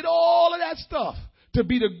they did all of that stuff to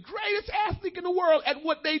be the greatest athlete in the world at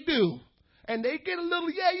what they do. And they get a little,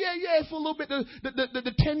 yeah, for a little bit,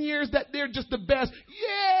 the 10 years that they're just the best.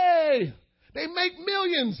 Yay! They make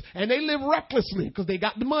millions and they live recklessly because they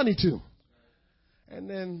got the money to. And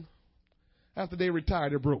then after they retire,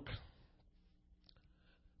 they're broke.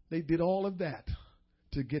 They did all of that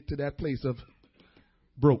to get to that place of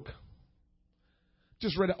broke.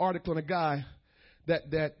 Just read an article on a guy that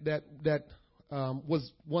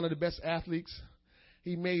was one of the best athletes.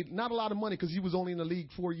 He made not a lot of money because he was only in the league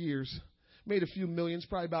 4 years. Made a few millions,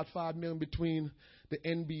 probably about $5 million between the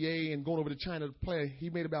NBA and going over to China to play. He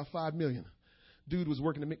made about $5 million. Dude was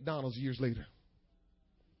working at McDonald's years later.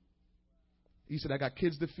 He said, I got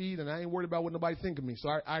kids to feed and I ain't worried about what nobody think of me. So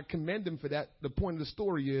I commend him for that. The point of the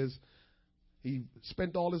story is he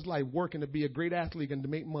spent all his life working to be a great athlete and to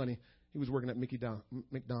make money. He was working at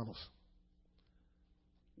McDonald's.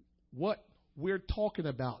 What we're talking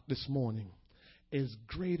about this morning is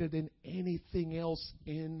greater than anything else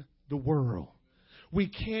in the world. We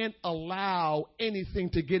can't allow anything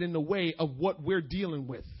to get in the way of what we're dealing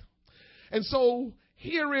with. And so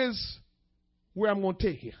here is where I'm going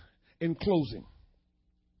to take you in closing.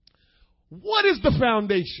 What is the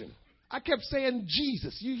foundation? I kept saying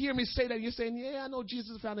Jesus. You hear me say that, you're saying, yeah, I know Jesus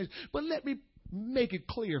is the foundation. But let me make it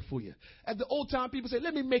clear for you. As the old time people say,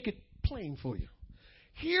 let me make it plain for you.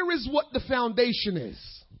 Here is what the foundation is.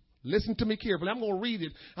 Listen to me carefully. I'm going to read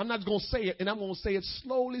it. I'm not going to say it, and I'm going to say it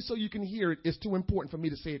slowly so you can hear it. It's too important for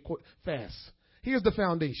me to say it fast. Here's the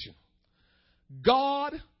foundation.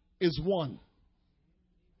 God is one.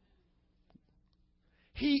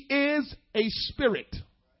 He is a spirit.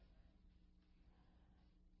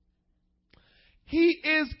 He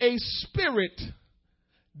is a spirit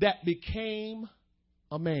that became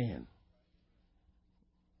a man.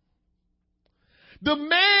 The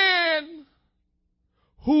man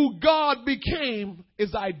who God became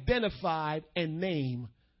is identified and named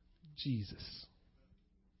Jesus.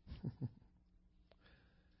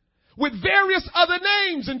 With various other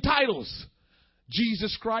names and titles.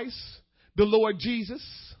 Jesus Christ, the Lord Jesus,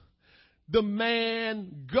 the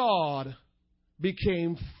man God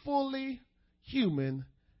became fully human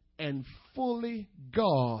and fully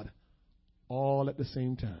God all at the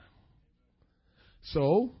same time.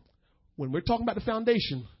 So, when we're talking about the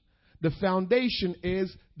foundation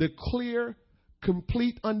is the clear,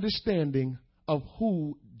 complete understanding of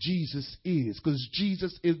who Jesus is. Because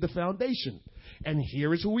Jesus is the foundation. And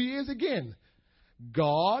here is who he is again.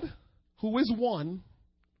 God, who is one.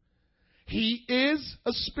 He is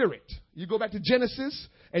a spirit. You go back to Genesis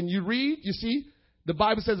and you read, you see, the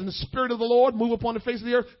Bible says, in the spirit of the Lord, move upon the face of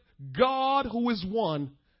the earth. God, who is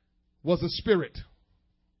one, was a spirit.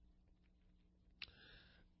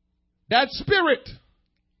 That spirit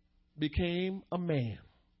became a man.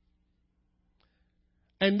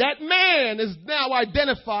 And that man is now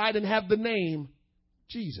identified and have the name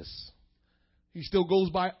Jesus. He still goes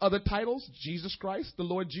by other titles, Jesus Christ, the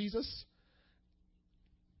Lord Jesus,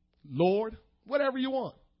 Lord, whatever you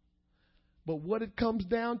want. But what it comes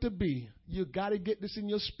down to be, you got to get this in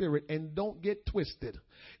your spirit and don't get twisted,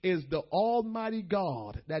 is the Almighty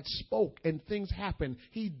God that spoke and things happened.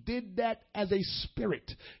 He did that as a spirit.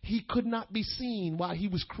 He could not be seen while he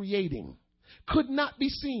was creating. Could not be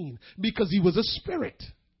seen because he was a spirit.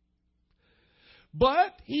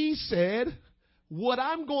 But he said, what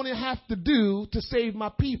I'm going to have to do to save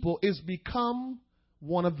my people is become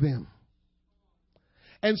one of them.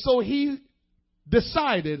 And so he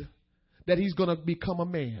decided that he's going to become a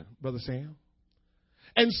man, Brother Sam.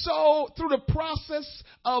 And so through the process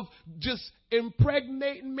of just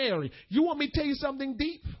impregnating Mary, you want me to tell you something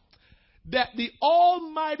deep? That the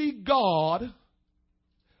Almighty God,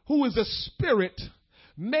 who is a spirit,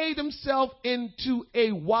 made himself into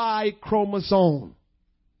a Y chromosome.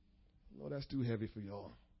 Oh, that's too heavy for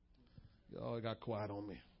y'all. Y'all got quiet on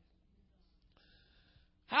me.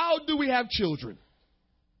 How do we have children?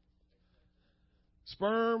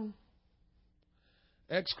 Sperm,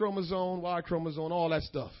 X chromosome, Y chromosome, all that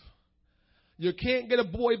stuff. You can't get a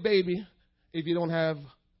boy baby if you don't have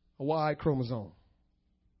a Y chromosome.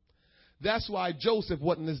 That's why Joseph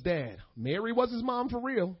wasn't his dad. Mary was his mom for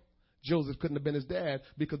real. Joseph couldn't have been his dad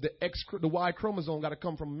because the Y chromosome got to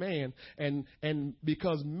come from a man. And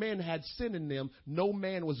because men had sin in them, no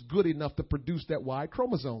man was good enough to produce that Y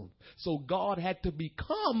chromosome. So God had to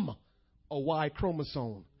become a Y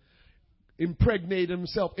chromosome, impregnate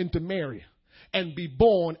himself into Mary, and be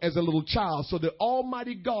born as a little child. So the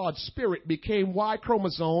Almighty God spirit became Y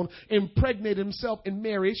chromosome, impregnated himself in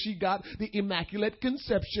Mary. She got the immaculate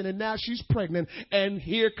conception, and now she's pregnant. And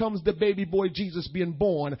here comes the baby boy Jesus being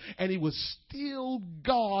born. And he was still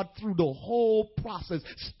God through the whole process,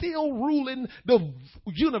 still ruling the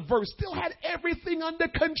universe, still had everything under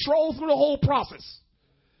control through the whole process.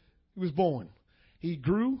 He was born. He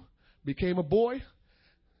grew, became a boy.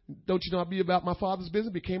 Don't you know I'll be about my Father's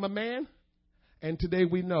business? Became a man. And today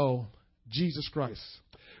we know Jesus Christ.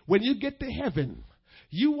 When you get to heaven,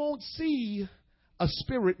 you won't see a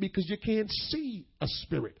spirit because you can't see a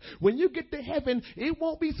spirit. When you get to heaven, it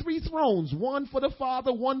won't be 3 thrones, one for the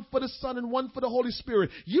Father, one for the Son, and one for the Holy Spirit.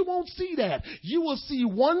 You won't see that. You will see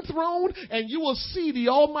one throne, and you will see the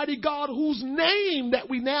Almighty God, whose name that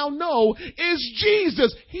we now know is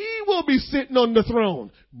Jesus. He will be sitting on the throne.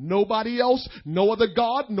 Nobody else, no other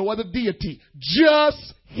God, no other deity,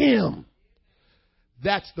 just him.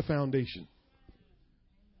 That's the foundation.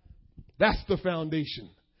 That's the foundation.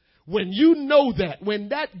 When you know that, when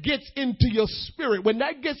that gets into your spirit, when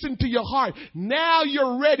that gets into your heart, now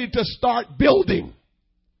you're ready to start building.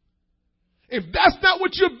 If that's not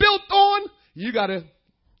what you're built on, you got to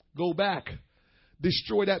go back,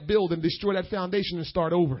 destroy that building, destroy that foundation, and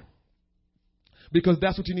start over. Because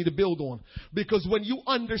that's what you need to build on. Because when you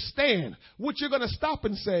understand what, you're going to stop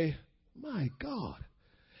and say, my God,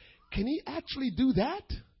 can he actually do that?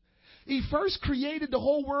 He first created the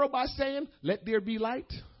whole world by saying, let there be light.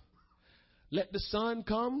 Let the sun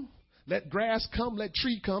come. Let grass come. Let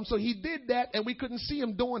tree come. So he did that, and we couldn't see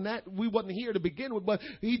him doing that. We wasn't here to begin with, but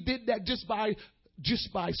he did that just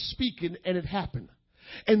by speaking, and it happened.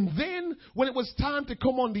 And then when it was time to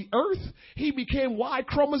come on the earth, he became Y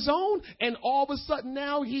chromosome, and all of a sudden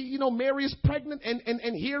now Mary is pregnant,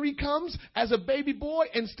 and here he comes as a baby boy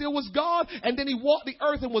and still was God. And then he walked the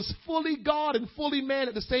earth and was fully God and fully man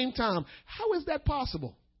at the same time. How is that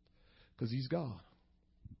possible? Because he's God.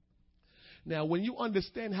 Now, when you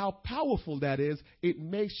understand how powerful that is, it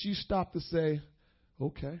makes you stop to say,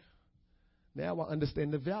 okay, now I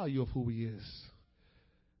understand the value of who he is.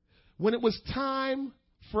 When it was time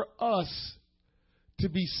for us to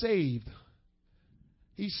be saved,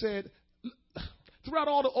 he said, throughout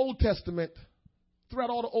all the Old Testament,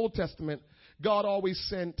 God always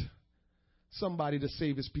sent somebody to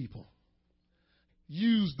save his people.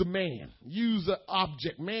 Use the man, use an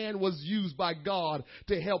object. Man was used by God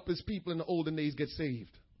to help his people in the olden days get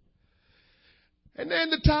saved. And then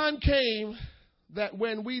the time came that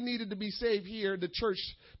when we needed to be saved here, the church,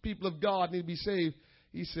 people of God, need to be saved.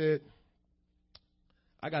 He said,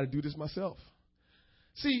 I got to do this myself.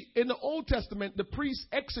 See, in the Old Testament, the priests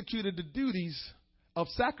executed the duties of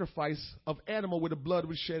sacrifice of animal where the blood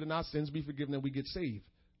was shed and our sins be forgiven and we get saved.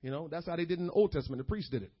 That's how they did in the Old Testament. The priests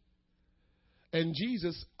did it. And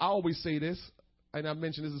Jesus, I always say this, and I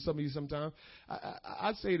mention this to some of you sometimes.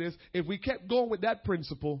 I say this, if we kept going with that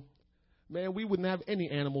principle, man, we wouldn't have any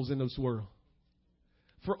animals in this world.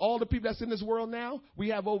 For all the people that's in this world now, we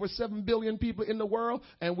have over 7 billion people in the world,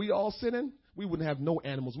 and we all sinning. We wouldn't have no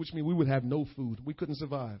animals, which means we would have no food. We couldn't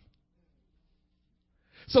survive.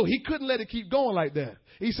 So he couldn't let it keep going like that.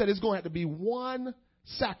 He said it's going to have to be one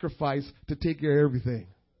sacrifice to take care of everything.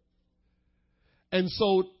 And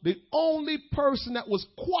so the only person that was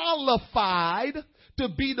qualified to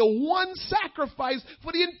be the one sacrifice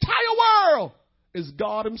for the entire world is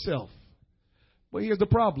God himself. But here's the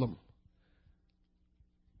problem.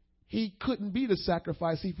 He couldn't be the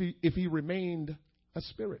sacrifice if he remained a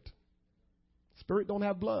spirit. Spirit don't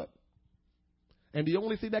have blood. And the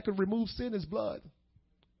only thing that can remove sin is blood.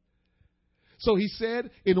 So he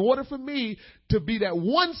said, in order for me to be that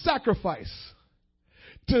one sacrifice,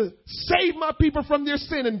 to save my people from their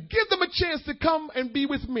sin and give them a chance to come and be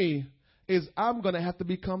with me, is I'm going to have to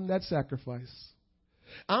become that sacrifice.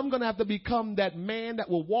 I'm going to have to become that man that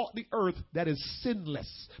will walk the earth that is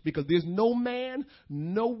sinless. Because there's no man,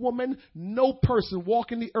 no woman, no person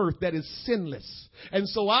walking the earth that is sinless. And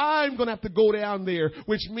so I'm going to have to go down there,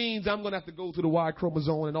 which means I'm going to have to go to the Y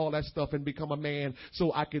chromosome and all that stuff and become a man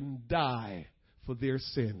so I can die for their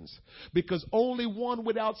sins. Because only one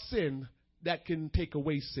without sin that can take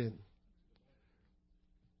away sin.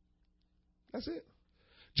 That's it.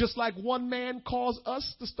 Just like one man caused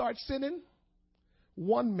us to start sinning,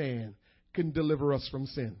 one man can deliver us from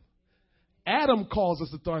sin. Adam caused us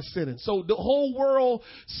to start sinning. So the whole world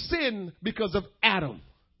sinned because of Adam.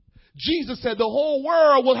 Jesus said the whole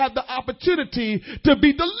world will have the opportunity to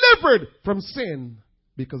be delivered from sin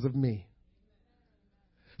because of me.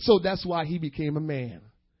 So that's why he became a man.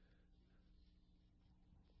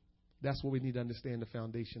 That's what we need to understand the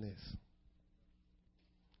foundation is.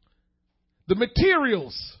 The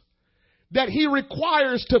materials that he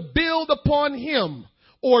requires to build upon him,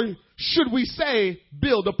 or should we say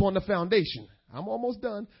build upon the foundation. I'm almost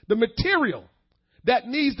done. The material that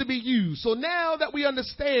needs to be used. So now that we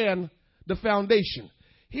understand the foundation,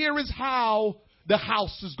 here is how the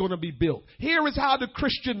house is going to be built. Here is how the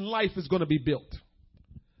Christian life is going to be built.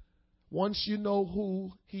 Once you know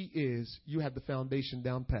who he is, you have the foundation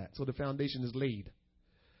down pat. So the foundation is laid.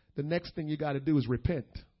 The next thing you got to do is repent.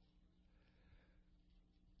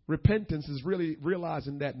 Repentance is really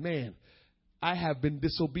realizing that, man, I have been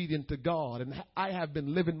disobedient to God and I have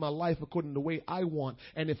been living my life according to the way I want.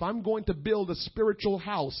 And if I'm going to build a spiritual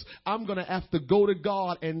house, I'm going to have to go to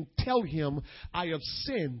God and tell him I have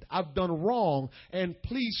sinned. I've done wrong and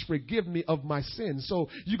please forgive me of my sins. So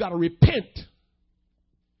you got to repent.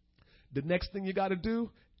 The next thing you got to do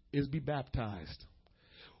is be baptized.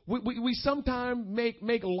 We sometimes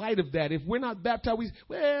make light of that. If we're not baptized,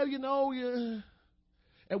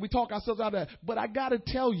 and we talk ourselves out of that. But I got to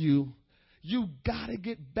tell you, you got to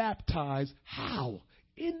get baptized. How?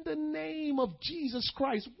 In the name of Jesus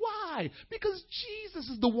Christ. Why? Because Jesus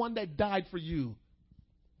is the one that died for you.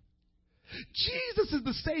 Jesus is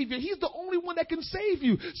the Savior. He's the only one that can save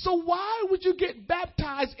you. So why would you get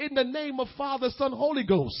baptized in the name of Father, Son, Holy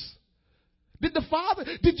Ghost? Did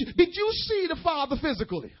you see the Father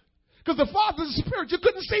physically? Because the Father is a spirit. You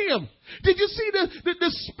couldn't see him. Did you see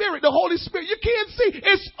the Spirit, the Holy Spirit? You can't see.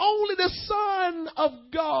 It's only the Son of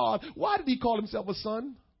God. Why did he call himself a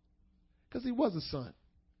son? Because he was a son.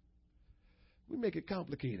 We make it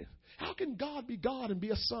complicated. How can God be God and be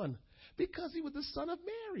a son? Because he was the son of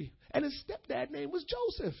Mary. And his stepdad name was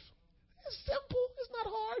Joseph. It's simple. It's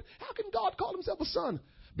not hard. How can God call himself a son?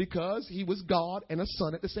 Because he was God and a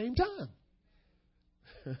son at the same time.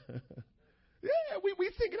 Yeah, we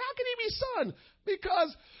thinking, how can he be son?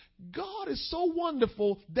 Because God is so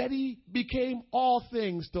wonderful that he became all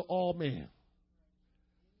things to all men.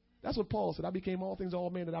 That's what Paul said. I became all things to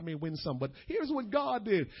all men that I may win some. But here's what God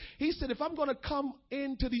did. He said, if I'm going to come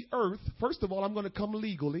into the earth, first of all, I'm going to come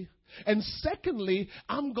legally. And secondly,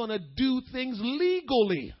 I'm going to do things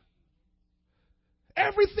legally.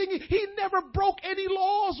 Everything, he never broke any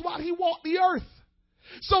laws while he walked the earth.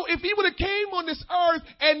 So if he would have came on this earth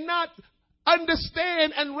and not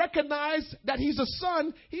understand and recognize that he's a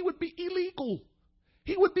son, he would be illegal.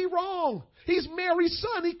 He would be wrong. He's Mary's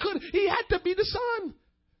son. He had to be the son.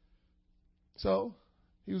 So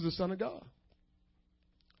he was the son of God.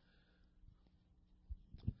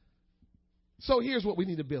 So here's what we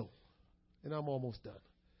need to build. And I'm almost done.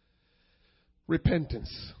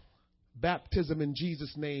 Repentance. Baptism in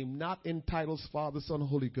Jesus' name, not in titles Father, Son,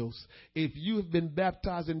 Holy Ghost. If you have been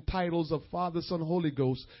baptized in titles of Father, Son, Holy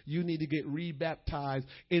Ghost, you need to get rebaptized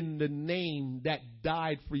in the name that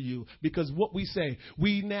died for you. Because what we say,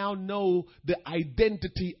 we now know the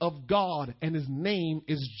identity of God, and his name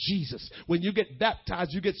is Jesus. When you get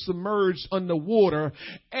baptized, you get submerged under water,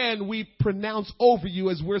 and we pronounce over you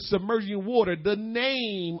as we're submerging in water the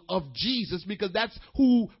name of Jesus, because that's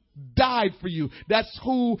who died for you. That's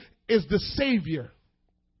who is the Savior.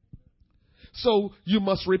 So you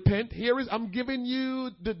must repent. I'm giving you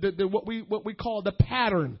what we call the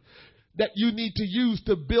pattern that you need to use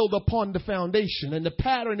to build upon the foundation. And the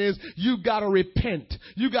pattern is you got to repent.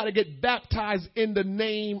 You got to get baptized in the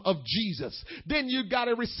name of Jesus. Then you got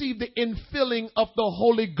to receive the infilling of the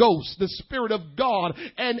Holy Ghost, the Spirit of God.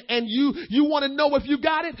 And you want to know if you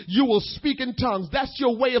got it? You will speak in tongues. That's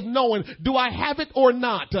your way of knowing, do I have it or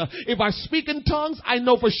not? If I speak in tongues, I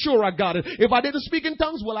know for sure I got it. If I didn't speak in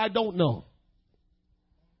tongues, well, I don't know.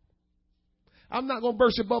 I'm not going to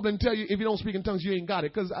burst your bubble and tell you if you don't speak in tongues, you ain't got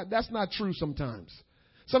it, because that's not true sometimes.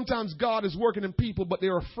 Sometimes God is working in people, but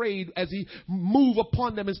they're afraid as he move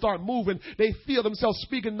upon them and start moving. They feel themselves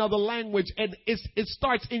speaking another language, and it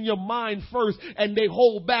starts in your mind first, and they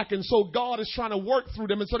hold back. And so God is trying to work through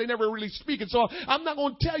them, and so they never really speak it. So I'm not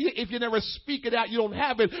going to tell you if you never speak it out, you don't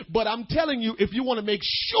have it. But I'm telling you, if you want to make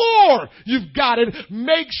sure you've got it,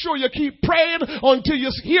 make sure you keep praying until you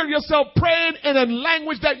hear yourself praying in a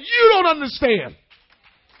language that you don't understand.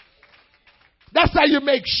 That's how you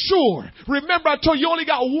make sure. Remember, I told you, you only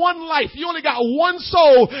got one life. You only got one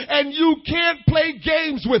soul, and you can't play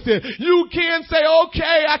games with it. You can't say,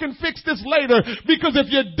 okay, I can fix this later, because if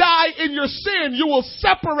you die in your sin, you will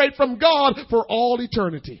separate from God for all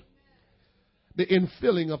eternity. The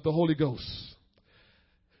infilling of the Holy Ghost.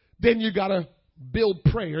 Then you gotta build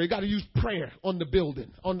prayer. You got to use prayer on the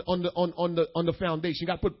building, on the foundation. You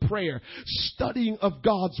got to put prayer, studying of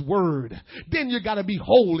God's word. Then you got to be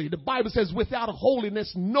holy. The Bible says, without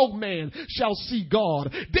holiness, no man shall see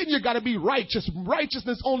God. Then you got to be righteous.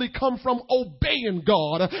 Righteousness only comes from obeying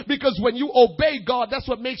God, because when you obey God, that's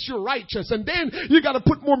what makes you righteous. And then you got to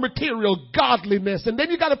put more material godliness, and then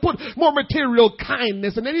you got to put more material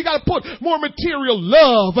kindness, and then you got to put more material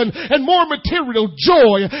love, and more material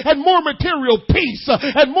joy, and more material peace,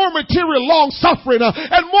 and more material long suffering,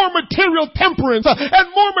 and more material temperance, and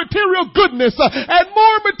more material goodness, and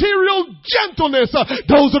more material gentleness.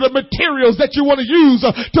 Those are the materials that you want to use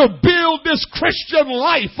to build this Christian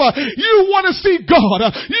life. You want to see God.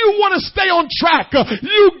 You want to stay on track.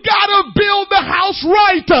 You gotta build the house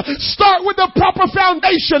right. Start with the proper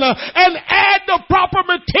foundation and add the proper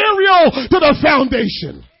material to the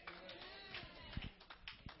foundation.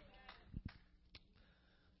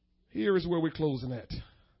 Here is where we're closing at.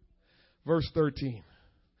 Verse 13.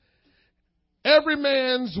 Every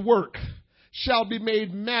man's work shall be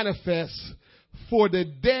made manifest, for the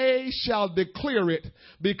day shall declare it,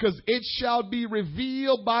 because it shall be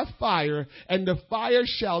revealed by fire, and the fire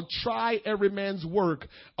shall try every man's work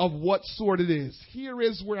of what sort it is. Here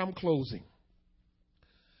is where I'm closing.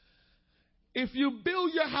 If you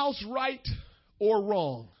build your house right or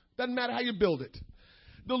wrong, doesn't matter how you build it,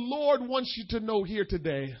 the Lord wants you to know here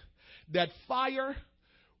today that fire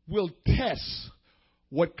will test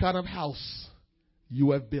what kind of house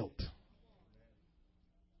you have built.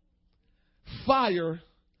 Fire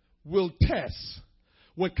will test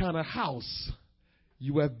what kind of house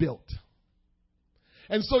you have built.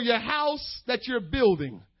 And so your house that you're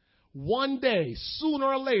building, one day, sooner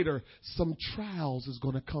or later, some trials is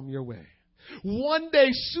going to come your way. One day,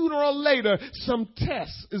 sooner or later, some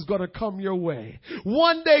test is going to come your way.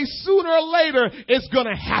 One day, sooner or later, it's going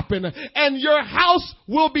to happen, and your house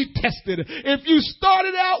will be tested. If you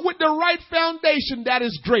started out with the right foundation, that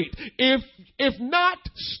is great. If not,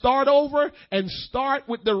 start over and start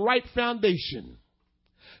with the right foundation.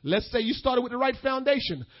 Let's say you started with the right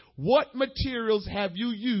foundation. What materials have you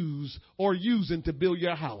used or using to build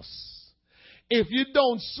your house? If you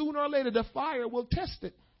don't, sooner or later, the fire will test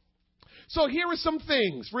it. So here are some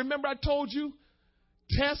things. Remember I told you,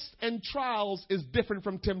 tests and trials is different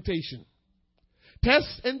from temptation.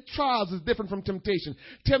 Tests and trials is different from temptation.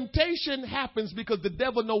 Temptation happens because the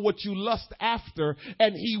devil knows what you lust after,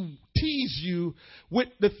 and he teases you with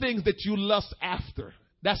the things that you lust after.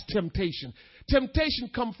 That's temptation.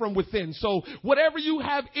 Temptation comes from within. So whatever you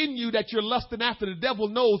have in you that you're lusting after, the devil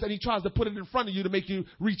knows, and he tries to put it in front of you to make you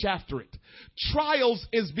reach after it. Trials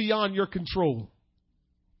is beyond your control.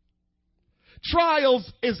 Trials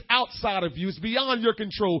is outside of you. It's beyond your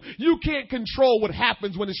control. You can't control what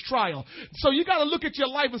happens when it's trial. So you got to look at your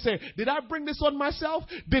life and say, did I bring this on myself?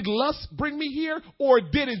 Did lust bring me here? Or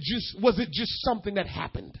was it just something that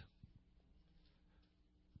happened?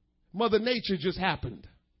 Mother Nature just happened.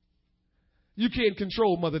 You can't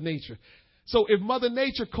control Mother Nature. So if Mother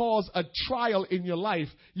Nature caused a trial in your life,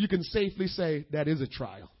 you can safely say that is a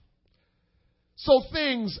trial. So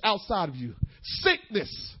things outside of you.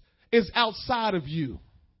 Sickness is outside of you.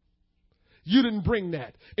 You didn't bring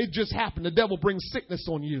that. It just happened. The devil brings sickness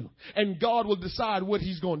on you, and God will decide what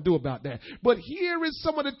he's going to do about that. But here is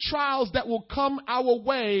some of the trials that will come our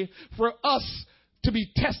way for us to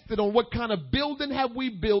be tested on what kind of building have we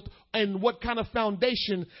built and what kind of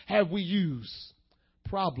foundation have we used.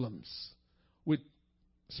 Problems with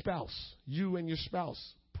spouse, you and your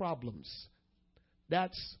spouse, problems.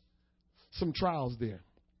 That's some trials there.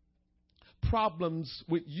 Problems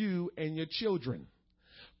with you and your children.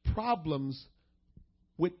 Problems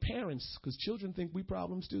with parents, because children think we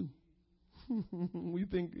problems too. We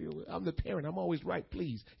think, I'm the parent, I'm always right,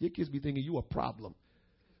 please. Your kids be thinking you a problem.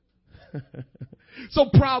 So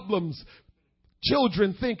problems,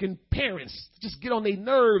 children thinking parents just get on their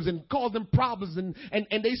nerves and cause them problems, and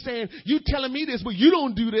they saying, you telling me this, but you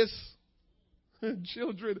don't do this.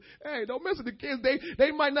 Children, hey, don't mess with the kids.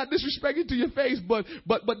 They might not disrespect you to your face, but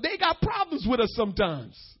they got problems with us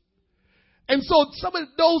sometimes. And so some of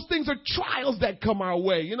those things are trials that come our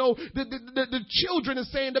way. You know, the children are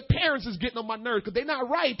saying the parents is getting on my nerves because they're not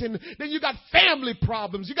right. And then you got family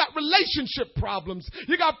problems. You got relationship problems.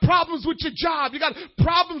 You got problems with your job. You got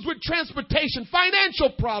problems with transportation,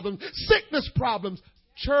 financial problems, sickness problems,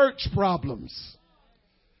 church problems.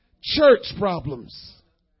 Church problems.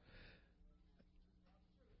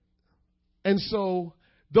 And so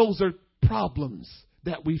those are problems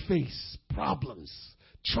that we face. Problems.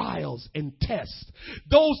 Trials and tests.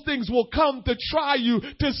 Those things will come to try you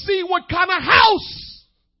to see what kind of house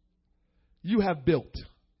you have built.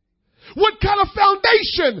 What kind of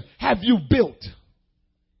foundation have you built?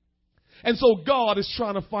 And so God is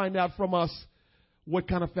trying to find out from us what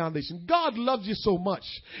kind of foundation. God loves you so much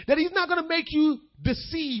that He's not going to make you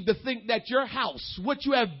deceived to think that your house, what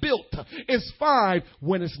you have built, is fine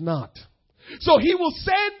when it's not. So He will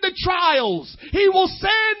send the trials. He will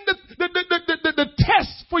send the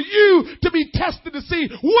tests for you to be tested to see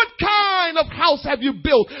what kind of house have you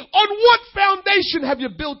built. On what foundation have you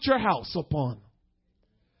built your house upon?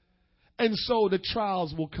 And so the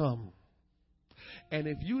trials will come. And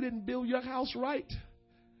if you didn't build your house right,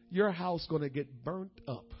 your house going to get burnt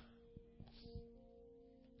up.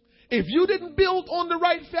 If you didn't build on the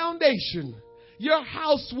right foundation, your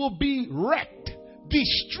house will be wrecked,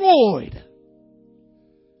 destroyed.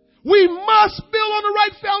 We must build on the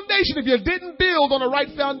right foundation. If you didn't build on the right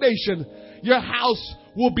foundation, your house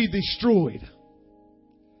will be destroyed.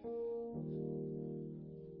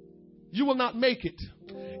 You will not make it.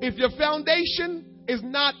 If your foundation is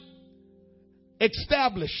not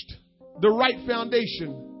established, the right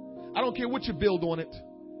foundation, I don't care what you build on it.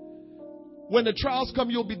 When the trials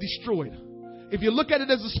come, you'll be destroyed. If you look at it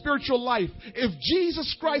as a spiritual life, if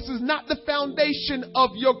Jesus Christ is not the foundation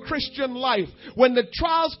of your Christian life, when the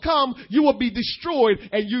trials come, you will be destroyed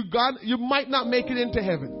and you might not make it into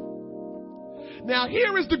heaven. Now,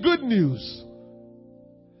 here is the good news.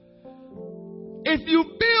 If you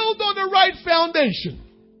build on the right foundation,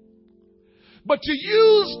 but you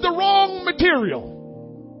use the wrong material,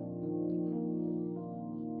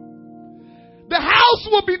 the house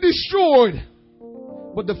will be destroyed,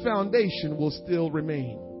 but the foundation will still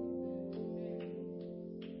remain.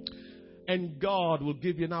 And God will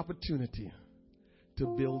give you an opportunity to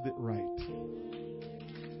build it right.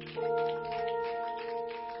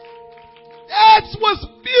 That's what's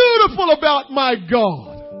beautiful about my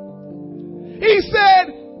God. He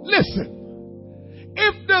said, listen,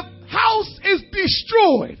 if the house is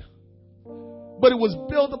destroyed, but it was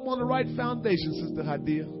built upon the right foundation, Sister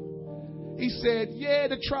Hadia, He said, yeah,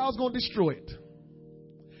 the trial's going to destroy it.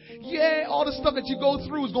 Yeah, all the stuff that you go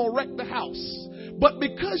through is going to wreck the house. But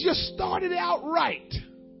because you started out right,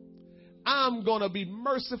 I'm going to be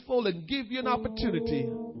merciful and give you an opportunity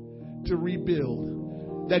to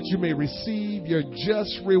rebuild, that you may receive your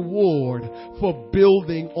just reward for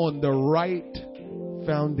building on the right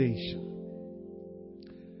foundation.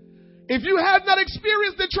 If you have not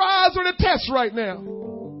experienced the trials or the tests right now,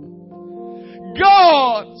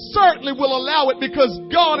 God certainly will allow it, because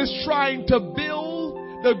God is trying to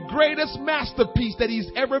build the greatest masterpiece that He's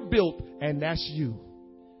ever built, and that's you.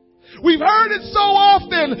 We've heard it so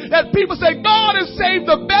often that people say God has saved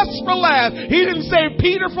the best for last. He didn't save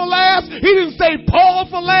Peter for last. He didn't save Paul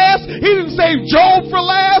for last. He didn't save Job for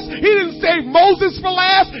last. He didn't save Moses for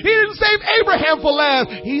last. He didn't save Abraham for last.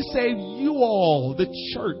 He saved you all, the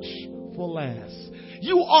church, for last.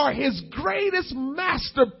 You are His greatest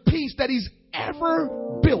masterpiece that He's ever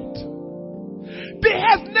built. There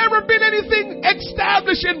has never been anything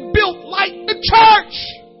established and built like the church.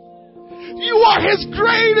 You are His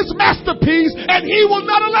greatest masterpiece, and He will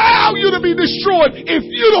not allow you to be destroyed if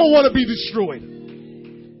you don't want to be destroyed.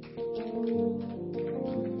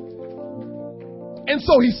 And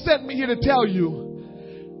so He sent me here to tell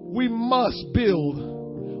you, we must build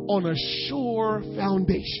on a sure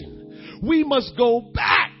foundation. We must go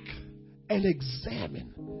back and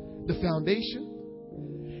examine the foundation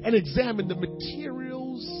and examine the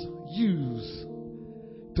materials used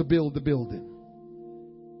to build the building.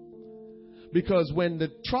 Because when the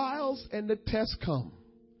trials and the tests come,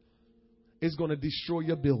 it's going to destroy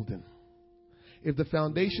your building. If the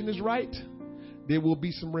foundation is right, there will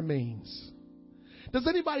be some remains. Does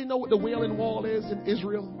anybody know what the Wailing Wall is in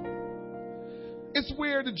Israel? It's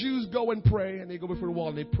where the Jews go and pray, and they go before the wall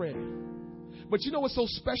and they pray. But you know what's so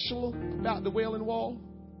special about the Wailing Wall?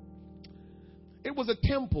 It was a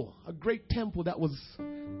temple, a great temple that was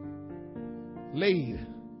laid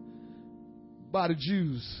by the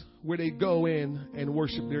Jews where they go in and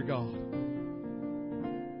worship their God.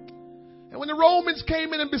 And when the Romans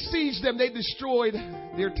came in and besieged them, they destroyed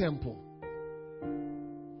their temple.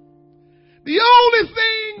 The only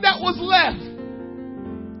thing that was left,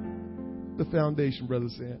 the foundation, Brother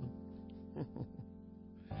Sam.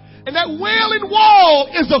 And that Wailing Wall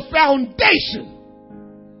is a foundation.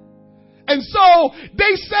 And so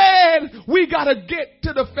they said, we got to get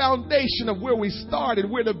to the foundation of where we started,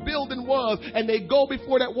 where the building was. And they go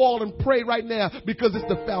before that wall and pray right now because it's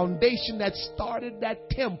the foundation that started that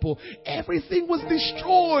temple. Everything was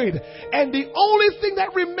destroyed. And the only thing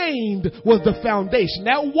that remained was the foundation.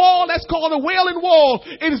 That wall that's called the Wailing Wall,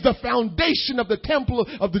 it is the foundation of the temple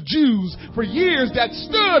of the Jews for years that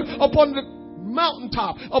stood upon the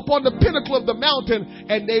mountaintop, upon the pinnacle of the mountain.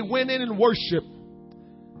 And they went in and worshiped.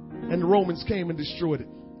 And the Romans came and destroyed it.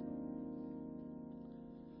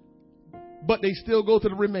 But they still go to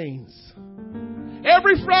the remains.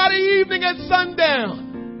 Every Friday evening at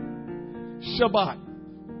sundown, Shabbat,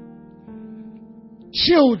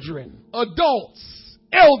 children, adults,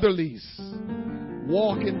 elderlies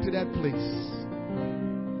walk into that place.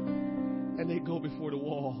 And they go before the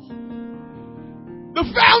wall. The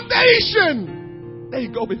foundation! They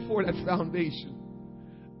go before that foundation.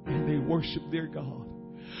 And they worship their God.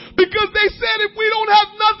 Because they said if we don't have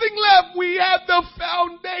nothing left, we have the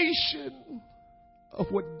foundation of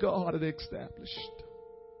what God had established.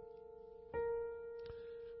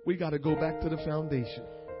 We got to go back to the foundation.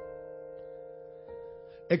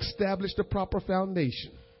 Establish the proper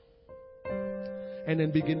foundation. And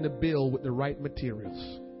then begin to build with the right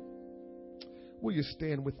materials. Will you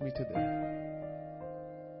stand with me today?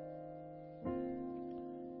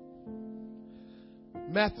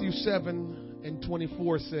 Matthew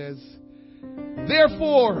 7:24 says,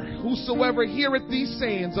 therefore, whosoever heareth these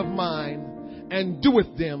sayings of mine and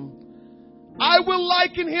doeth them, I will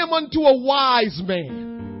liken him unto a wise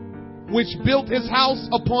man, which built his house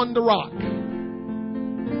upon the rock.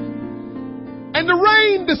 And the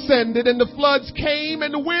rain descended, and the floods came,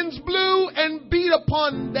 and the winds blew and beat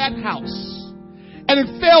upon that house. And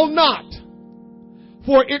it fell not,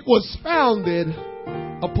 for it was founded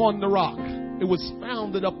upon the rock. It was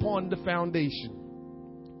founded upon the foundation.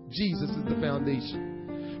 Jesus is the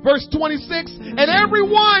foundation. Verse 26, and every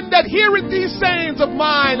one that heareth these sayings of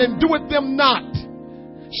mine and doeth them not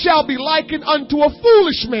shall be likened unto a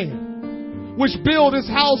foolish man, which built his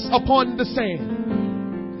house upon the sand.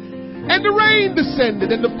 And the rain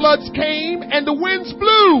descended, and the floods came, and the winds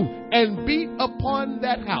blew and beat upon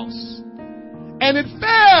that house. And it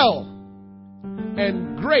fell,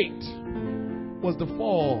 and great was the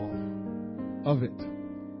fall of it.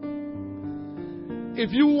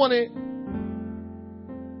 If you want to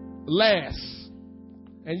last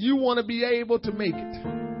and you want to be able to make it,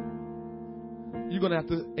 you're going to have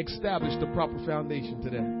to establish the proper foundation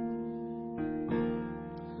today.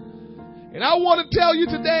 And I want to tell you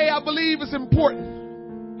today, I believe it's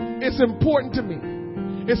important. It's important to me.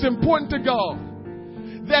 It's important to God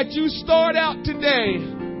that you start out today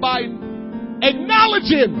by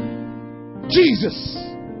acknowledging Jesus,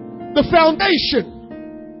 the foundation.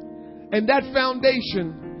 And that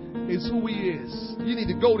foundation is who He is. You need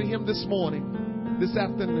to go to Him this morning, this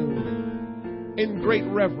afternoon, in great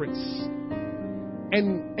reverence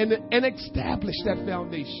and establish that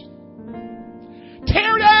foundation.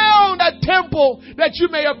 Tear down that temple that you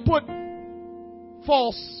may have put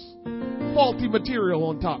faulty material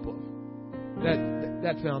on top of.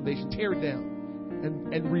 That foundation. Tear it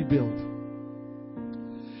down and rebuild.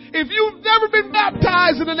 If you've never been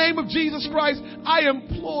baptized in the name of Jesus Christ, I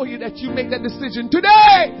implore you that you make that decision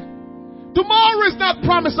today. Tomorrow is not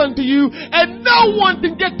promised unto you, and no one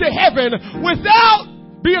can get to heaven without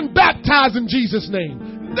being baptized in Jesus'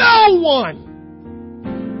 name. No one.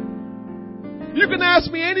 You can ask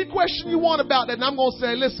me any question you want about that, and I'm going to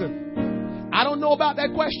say, listen, I don't know about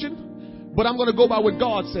that question, but I'm going to go by what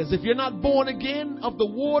God says. If you're not born again of the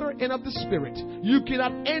water and of the Spirit, you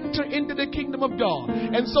cannot enter into the kingdom of God.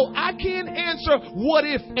 And so I can't answer what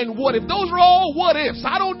if and what if. Those are all what ifs.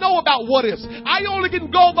 I don't know about what ifs. I only can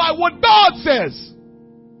go by what God says.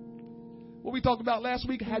 What we talked about last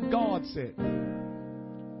week, had God said.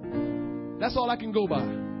 That's all I can go by.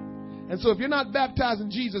 And so if you're not baptized in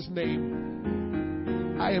Jesus'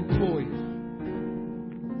 name, I implore you,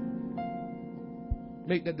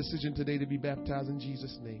 make that decision today to be baptized in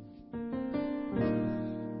Jesus' name.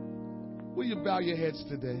 Will you bow your heads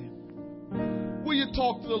today? Will you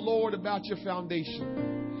talk to the Lord about your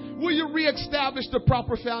foundation? Will you reestablish the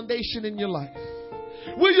proper foundation in your life?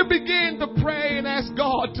 Will you begin to pray and ask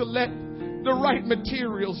God to let the right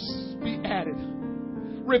materials be added?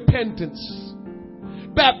 Repentance,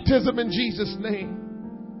 baptism in Jesus'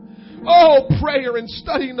 name. Oh, prayer and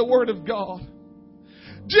studying the Word of God.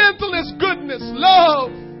 Gentleness, goodness,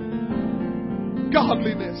 love,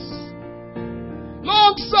 godliness,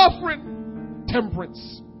 long suffering,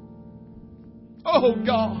 temperance. Oh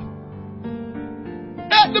God,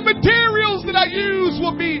 that the materials that I use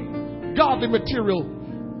will be godly material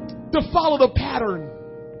to follow the pattern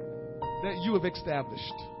that you have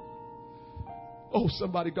established. Oh,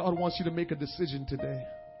 somebody, God wants you to make a decision today.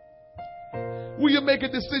 Will you make a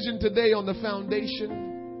decision today on the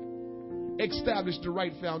foundation? Establish the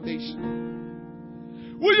right foundation.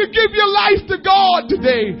 Will you give your life to God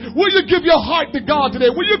today? Will you give your heart to God today?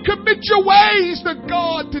 Will you commit your ways to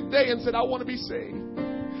God today and say, I want to be saved?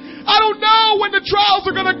 I don't know when the trials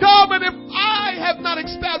are going to come, and if I have not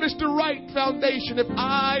established the right foundation, if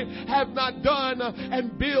I have not done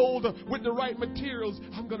and build with the right materials,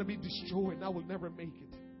 I'm going to be destroyed and I will never make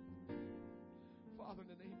it. Father, in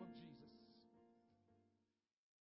the name